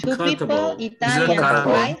as two people Italian,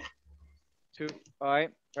 right? Two. All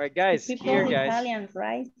right, guys. Two people Here, guys. Italian,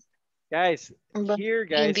 right? Guys, here,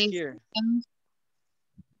 guys, here.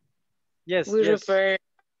 Yes, we refer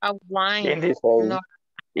a wine.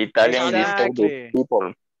 Italian exactly. is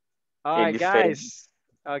people. All right, guys.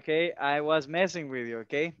 Okay, I was messing with you,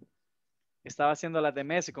 okay? Estaba haciendo la de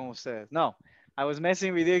Messi con ustedes. No, I was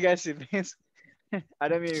messing with you guys. It means, I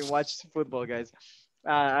don't even watch football, guys.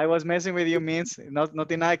 I was messing with you means, no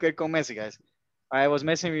tiene nada que ver con Messi, guys. I was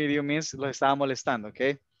messing with you means, lo estaba molestando,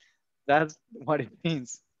 okay? That's what it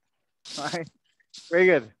means. All right, very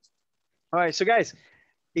good. All right, so guys,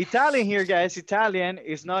 Italian here, guys. Italian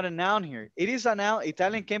is not a noun here. It is a noun.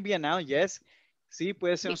 Italian can be a noun, yes. Sí,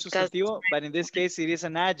 puede ser un sustantivo, but in this case, it is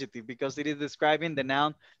an adjective because it is describing the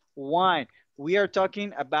noun wine. We are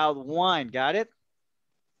talking about wine. Got it?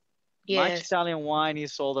 Yes. Much Italian wine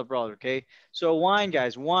is sold abroad, okay? So wine,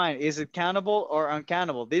 guys, wine, is it countable or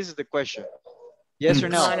uncountable? This is the question. Yes or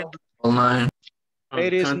no? Online.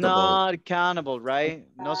 It is not countable, right?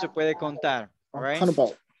 No se puede contar, all right?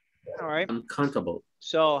 Uncountable. All right. Uncountable.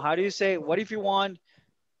 So how do you say, what if you want,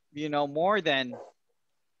 you know, more than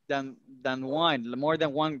wine, more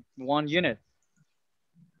than one unit?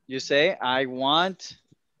 You say, I want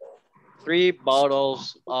 3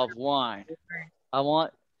 bottles of wine. I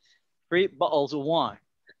want 3 bottles of wine.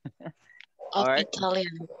 Of right.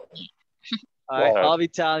 Italian. All right, of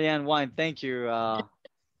Italian wine. Thank you.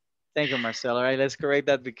 Thank you, Marcelo. All right, let's correct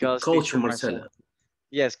that because Coach Marcelo.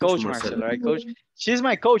 Yes, Coach Marcela, right? Coach. She's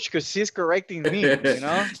my coach because she's correcting me, you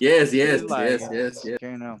know? Yes, She's yes, like, yes.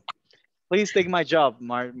 okay, no. Please take my job,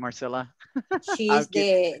 Marcela. She's No,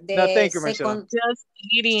 the thank you, Marcela. second. Just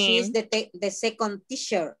She's kidding. the second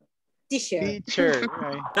teacher. Teacher,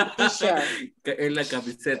 right? Teacher. En la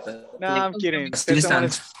camiseta. No, I'm kidding.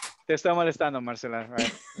 Assistant. Te está molestando, Marcela,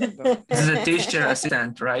 right? This is a teacher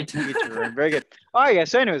assistant, right? Teacher, right? Very good. All right,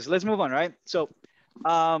 guys. So anyways, let's move on, right? So,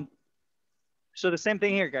 so the same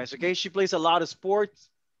thing here, guys, okay? She plays a lot of sports,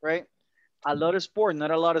 right? A lot of sport,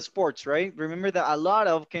 not a lot of sports, right? Remember that a lot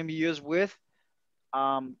of can be used with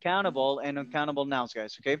countable and uncountable nouns,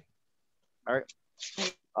 guys, okay? All right.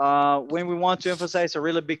 When we want to emphasize a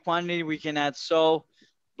really big quantity, we can add so,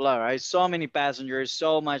 blah, right? So many passengers,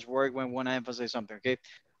 so much work when we want to emphasize something, okay?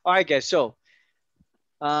 All right, guys, so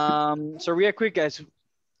real quick, guys,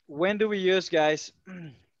 when do we use, guys?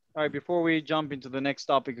 All right, before we jump into the next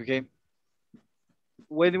topic, okay?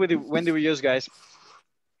 When do we use, guys?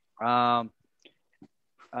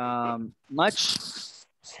 Much.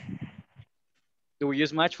 Do we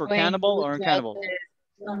use much for countable or uncountable?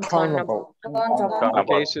 Countable.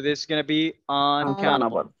 Okay, so this is gonna be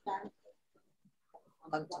uncountable.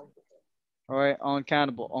 All right,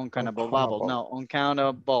 uncountable, vowel. No,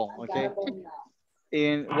 uncountable. Okay.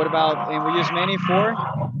 And what about? And we use many for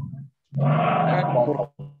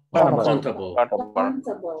Countable.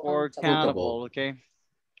 for countable. Okay.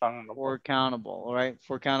 For countable. All right,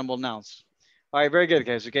 for countable nouns. All right, very good,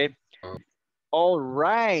 guys. Okay. All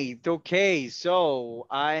right. Okay. So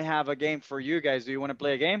I have a game for you guys. Do you want to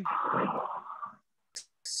play a game?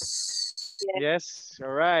 Yes. All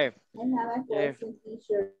right.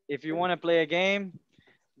 If you want to play a game,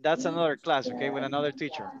 that's another class, okay, with another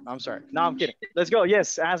teacher. I'm sorry. No, I'm kidding. Let's go.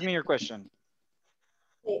 Yes. Ask me your question.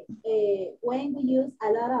 When we use a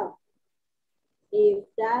lot of, if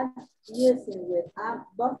that's using with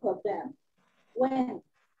both of them, when?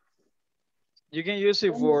 You can use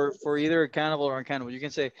it for either accountable or uncountable. You can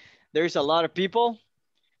say there's a lot of people.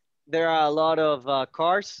 There are a lot of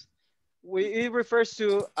cars. It refers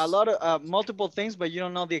to a lot of multiple things, but you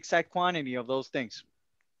don't know the exact quantity of those things,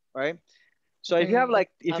 right? So if you have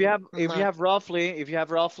like, if you have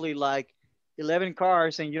roughly like 11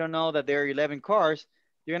 cars and you don't know that there are 11 cars,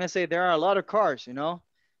 you're gonna say there are a lot of cars, you know?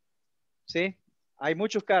 ¿Sí? Hay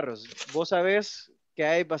muchos carros. Vos sabés que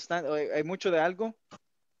hay bastante, hay mucho de algo,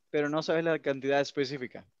 pero no sabes la cantidad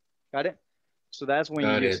específica. Got it? So that's when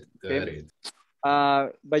you use it.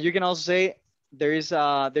 Okay? But you can also say there is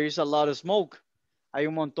a lot of smoke. Hay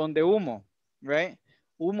un montón de humo, right?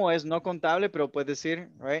 Humo es no contable, pero puedes decir,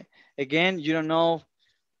 right? Again, you don't know.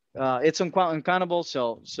 It's uncountable,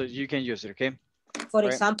 so you can use it, okay? For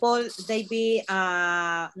example, maybe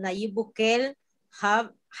Nayib Bukele has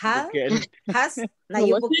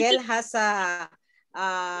Nayib Bukele has a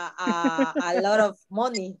lot of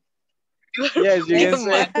money. Yes, you can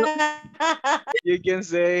say. You can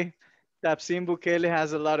say Tapsin Bukele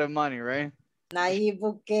has a lot of money, right? Nayib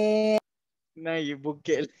Bukele. Nayib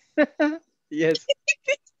Bukele. Yes.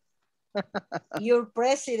 Your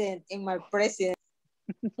president and my president.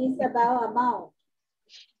 It's about amount.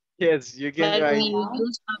 Yes, you can. But when you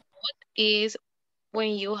use about is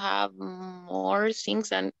when you have more things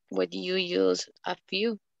than when you use a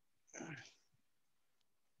few.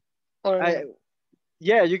 Or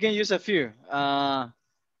yeah, you can use a few. Well,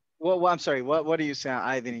 I'm sorry. What do you say?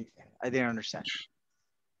 I didn't understand.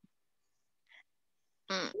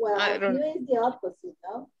 Well, a few is the opposite,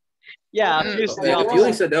 no? Yeah, a few is the A opposite. few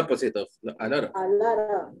is the opposite of a lot of. A lot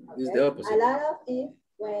of. Okay? Is the opposite. A lot of is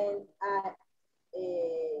when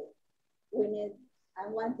I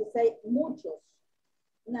want to say muchos.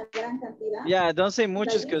 Una gran cantidad. Yeah, don't say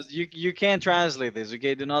muchos because you can't translate this.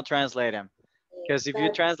 Okay, do not translate them. Because if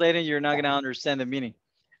you translate it, you're not gonna understand the meaning.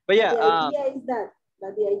 But yeah, the idea is that.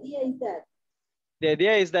 But the idea is that. The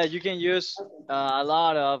idea is that you can use a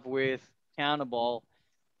lot of with countable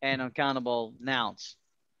and uncountable nouns.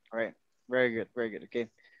 All right, very good, very good. Okay,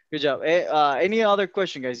 good job. Any other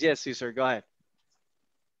question, guys? Yes, Cesar, go ahead.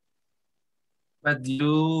 But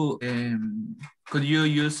you could you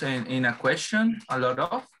use in a question a lot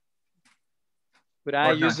of? Could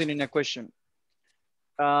I use it in a question?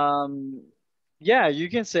 Yeah, you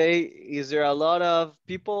can say, is there a lot of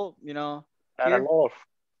people, you know, here?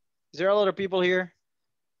 Is there a lot of people here?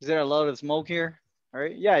 Is there a lot of smoke here? All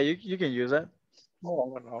right, yeah, you can use that.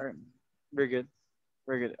 All right. Very good,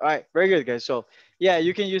 very good. All right, very good, guys. So yeah,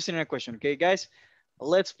 you can use it in a question. Okay, guys,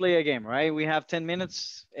 let's play a game, right? We have 10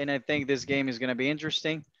 minutes and I think this game is gonna be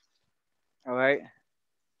interesting. All right,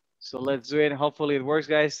 so let's do it. Hopefully it works,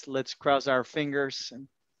 guys. Let's cross our fingers and,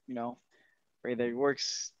 you know, pray that it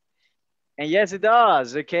works. And yes, it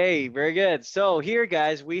does. Okay, very good. So here,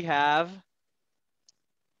 guys, we have,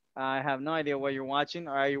 I have no idea what you're watching.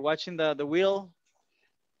 Are you watching the wheel?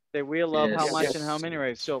 The wheel of how much and how many,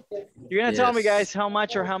 right? So you're gonna tell me, guys, how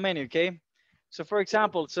much or how many, okay? So for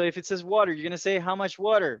example, so if it says water, you're gonna say how much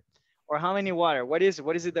water or how many water. What is it?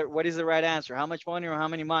 What is the right answer? How much money or how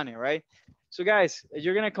many money, right? So guys,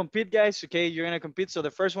 you're gonna compete, guys, okay? You're gonna compete. So the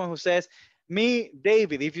first one who says, me,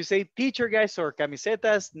 David. If you say teacher, guys, or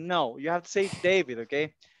camisetas, no, you have to say David,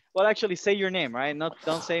 okay? Well, actually say your name, right?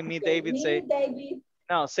 Don't say me, David, say. David.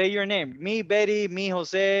 No, say your name. Me, Betty, me,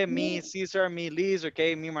 Jose, me, Cesar, me, Liz,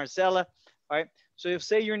 okay? Me, Marcela, all right? So you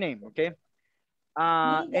say your name, okay?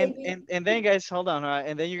 And then, guys, hold on,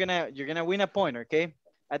 and then you're gonna win a point, okay?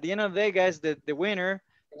 At the end of the day, guys, the winner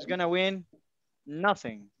is gonna win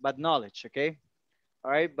nothing but knowledge, okay? All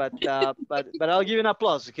right, but I'll give you an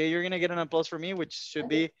applause, okay? You're gonna get an applause from me, which should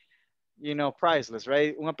be, you know, priceless,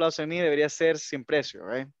 right? Un aplauso de mí debería ser sin precio,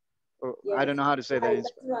 right? Or, yes. I don't know how to say that.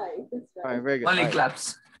 That's right. That's right. All right, very good. Only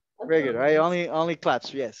claps. Very good, right? Only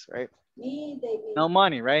claps, yes, right? No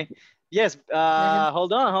money, right? Yes.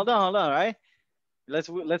 Hold on, right? Let's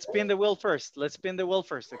spin the wheel first. Let's spin the wheel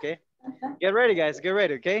first, okay? Get ready, guys. Get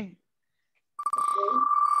ready, okay?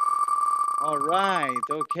 All right.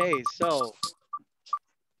 Okay. So,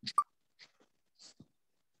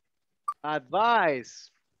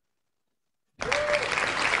 advice.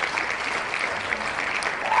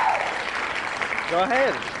 Go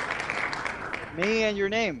ahead. Me and your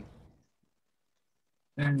name.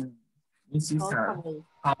 This is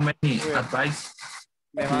how many advice?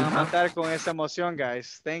 Me van a matar con esa emoción,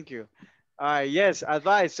 guys. Thank you. All right. Yes,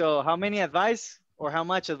 advice. So, how many advice or how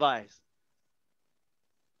much advice?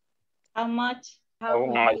 How much? How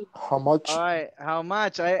much? All right. How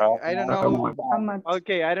much? I don't know. How much?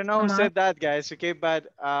 Okay, I don't know who said that, guys. Okay, but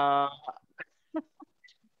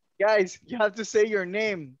guys, you have to say your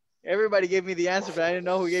name. Everybody gave me the answer, but I didn't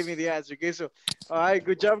know who gave me the answer. Okay, so all right,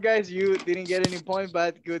 good job, guys. You didn't get any point,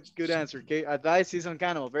 but good answer. Okay, advice is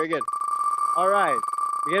uncountable. Very good. All right,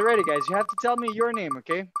 get ready, guys. You have to tell me your name.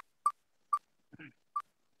 Okay.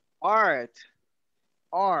 Art.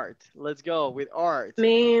 Let's go with Art.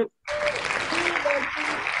 Me,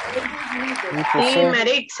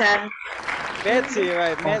 Maritza. Betsy,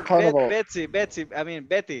 right? Betsy. I mean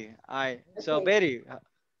Betty. All right. So Betty.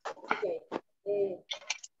 Okay.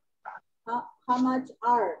 How much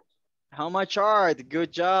art? How much art?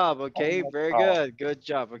 Good job. Okay, very good. Good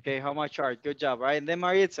job. Okay, how much art? Good job. Right, and then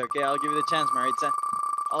Maritza. Okay, I'll give you the chance, Maritza.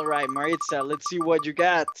 All right, Maritza. Let's see what you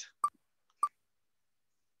got.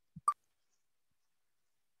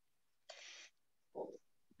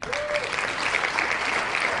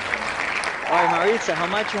 All right, Maritza, how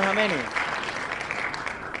much or how many?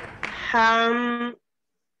 How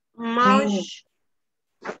much?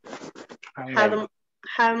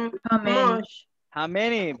 How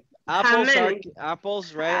many?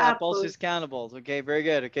 Apples, right? Apples is countable. Okay, very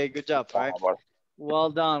good. Okay, good job. All right. Well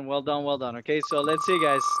done. Okay, so let's see,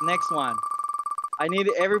 guys. Next one. I need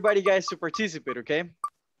everybody, guys, to participate. Okay.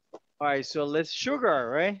 All right. So let's sugar,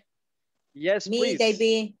 right? Yes, please.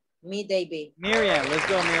 Me, David. Miriam, let's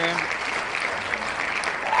go, Miriam.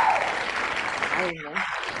 I don't know.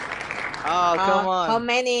 Oh, come on. How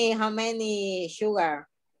many sugar?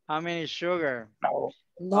 How many sugar? No.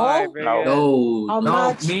 Right, no. How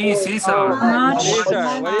much? Me, Cesar. What is it,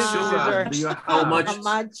 Cesar? How much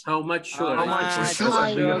sugar? How much sugar,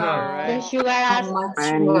 right? The sugar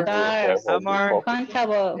is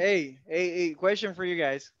uncountable. Hey, question for you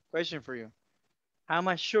guys. Question for you. How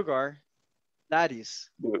much sugar that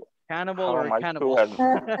is? Cannibal or cannibal?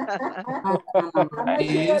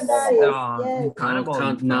 Countable.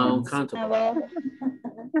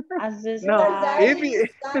 No, if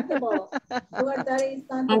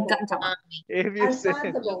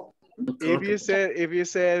you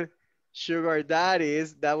said sugar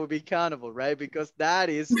daddies, that would be countable, right? Because that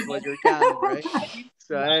is what you're counting, right?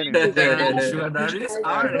 So anyway, sugar daddies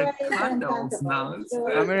are countable now.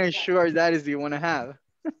 How many sugar daddies do you want to have?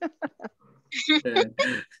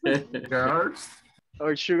 Girls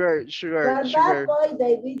or sugar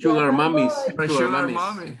mummies.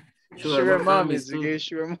 Sugar mummies. Okay,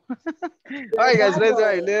 sugar. All right, guys.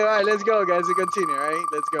 Let's go, guys. We continue. All right,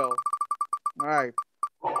 let's go. All right.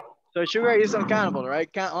 So sugar is uncountable, right?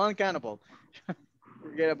 Uncountable.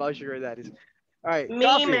 Forget about sugar daddies. All right. Me,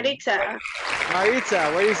 coffee. Maritza.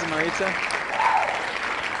 What is it, Maritza?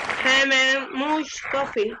 How much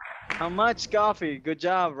coffee? How much coffee? Good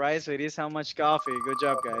job, right? So it is how much coffee. Good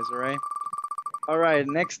job, guys. All right. All right.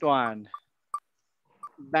 Next one.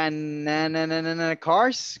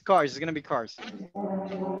 Cars. It's gonna be cars.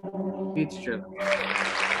 Teacher.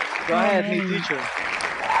 Go ahead, me teacher.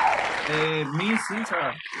 Me,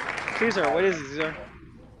 Caesar. Caesar, what is it, Caesar?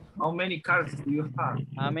 How many cards do you have?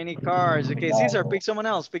 How many cards? Okay, Caesar, pick someone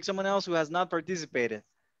else. Pick someone else who has not participated.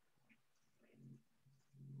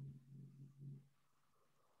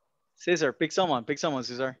 Caesar, pick someone,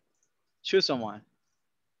 Caesar. Choose someone.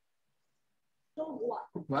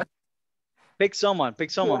 What? Pick someone,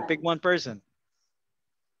 pick one person.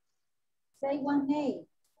 Say one name.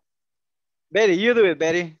 Betty, you do it,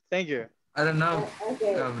 Betty. Thank you. I don't know.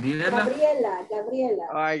 Okay. Gabriela. Gabriela.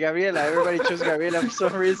 All right, Gabriela. Everybody choose Gabriela for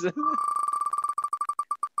some reason. All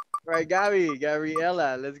right,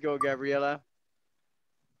 Gabriela. Let's go, Gabriela.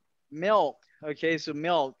 Milk. Okay, so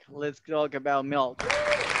milk. Let's talk about milk.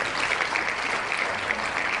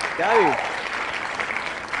 Gabby.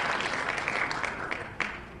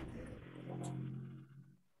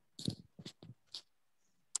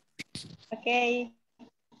 Okay.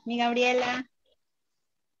 Mi Gabriela.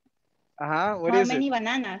 What How is it? many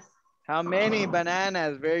bananas? How many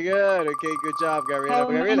bananas? Very good. Okay, good job, Gabriela. How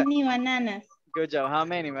Gabriela. many bananas? Good job. How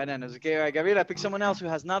many bananas? Okay, all right, Gabriela, pick someone else who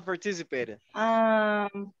has not participated.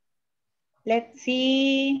 Let's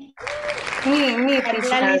see. Me, Carla teacher.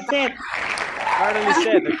 Lisette. Carla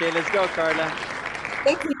Lisette. Okay, let's go, Carla.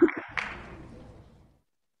 Thank you.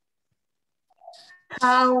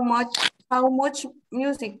 How much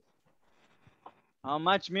music? How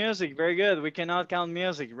much music? Very good. We cannot count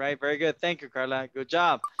music, right? Very good. Thank you, Carla. Good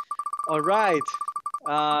job. All right.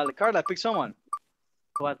 Carla, pick someone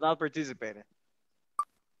who has not participated.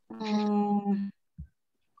 Thank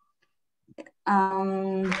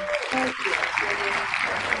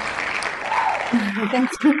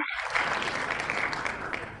you.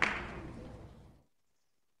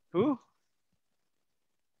 Who?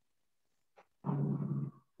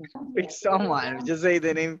 Pick someone. Just say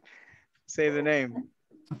the name. Say the name.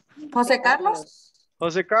 Jose Carlos.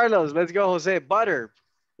 Jose Carlos. Let's go, Jose. Butter.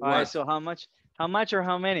 All What? right. So how much? How much or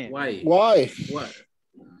how many? Why? Why? What?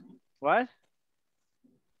 What?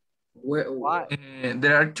 Why?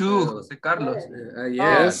 There are two, Jose Carlos.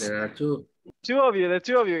 Yes, there are two. Two of you. The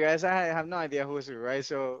two of you guys. I have no idea who's who, right?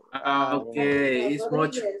 So. Okay, it's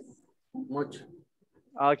much.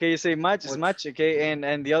 Okay, you say much. It's much. Okay,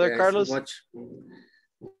 and the other Carlos. Much.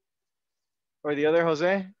 Or the other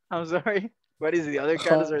Jose. I'm sorry. What is the other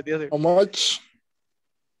Carlos or the other? How much?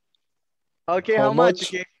 Okay, how much?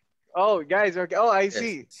 Okay. Oh, guys. Okay. Oh, I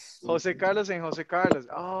see. Jose Carlos and Jose Carlos.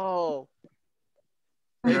 Oh.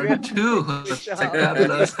 There are two Jose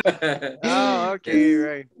Carlos. Oh, okay,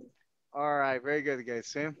 right. All right, very good, guys.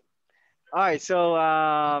 See? All right, so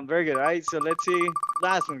very good. All right, so let's see.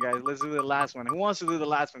 Last one, guys. Let's do the last one. Who wants to do the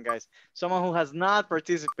last one, guys? Someone who has not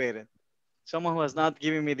participated. Someone who has not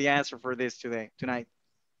given me the answer for this tonight.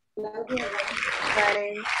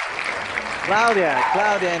 Claudia,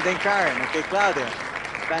 and then Karen. Okay, Claudia.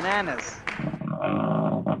 Bananas.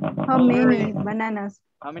 How many bananas?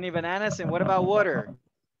 How many bananas? And what about water?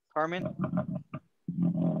 Carmen?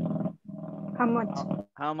 How much?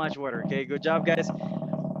 How much water? Okay, good job, guys.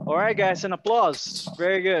 All right, guys, an applause.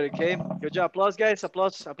 Very good, okay? Good job. Applause, guys.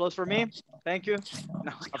 Applause for me. Thank you.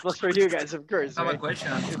 No, applause for you guys, of course. I have a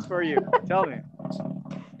question. It's for you. Tell me.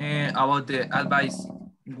 About the advice.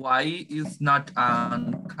 Why is not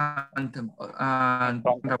uncountable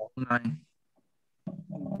line?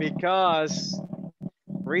 Because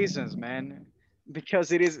reasons, man. Because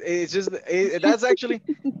that's actually,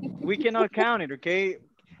 we cannot count it, okay?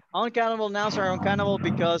 Uncountable nouns are uncountable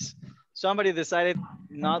because somebody decided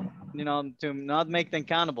not, to not make them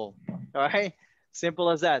countable. All right, simple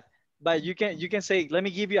as that. But you can say, let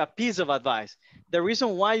me give you a piece of advice. The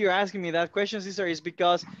reason why you're asking me that question, Cesar, is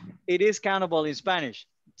because it is countable in Spanish.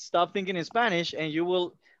 Stop thinking in Spanish and you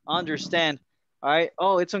will understand. All right.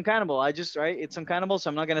 Oh, it's uncountable. It's uncountable. So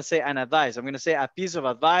I'm not going to say an advice. I'm going to say a piece of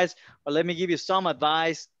advice, or let me give you some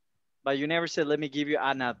advice, but you never said, let me give you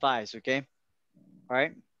an advice. Okay. All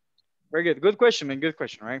right. Very good. Good question, man. Good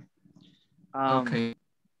question, right? Okay.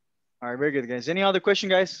 All right. Very good, guys. Any other question,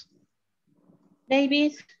 guys?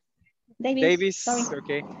 Davis. Sorry.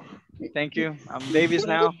 Okay. Thank you. I'm Davis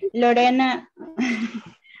now. Lorena.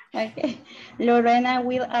 Okay. Lorena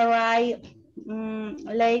will arrive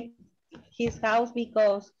late his house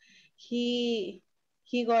because he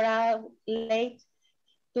got out late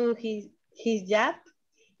to his job,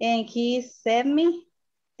 and he sent me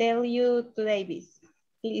tell you to Davis,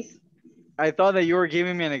 please. I thought that you were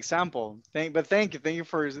giving me an example. Thank you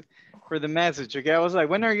for the message. Okay, I was like,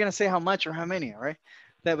 when are you gonna say how much or how many? All right,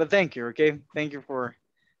 but thank you. Okay, thank you for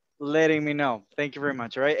letting me know. Thank you very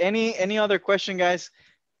much. All right. Any other question, guys?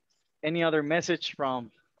 Any other message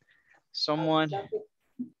from someone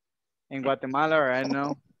in Guatemala, or I don't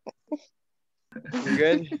know? You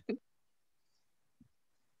good?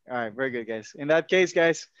 All right, very good, guys. In that case,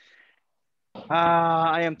 guys,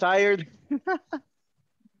 I am tired.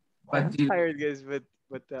 I'm tired, guys, but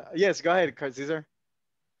yes, go ahead, Cesar.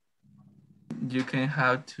 You can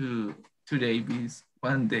have two Davies,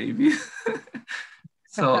 one Davies.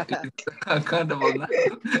 So it's accountable now.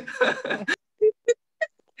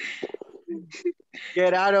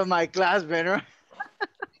 Get out of my class, man.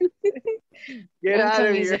 Get out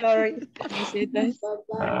of here. Sorry. It's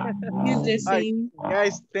the same. Right,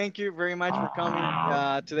 guys, thank you very much for coming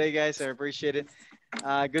today, guys. I appreciate it.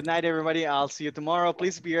 Good night, everybody. I'll see you tomorrow.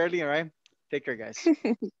 Please be early, all right? Take care, guys.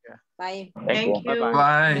 Yeah. Bye. Thank you.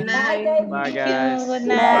 Bye. Good night. Bye, guys. Good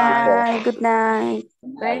night. Good night.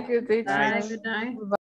 Thank you, teacher. Bye. Good night.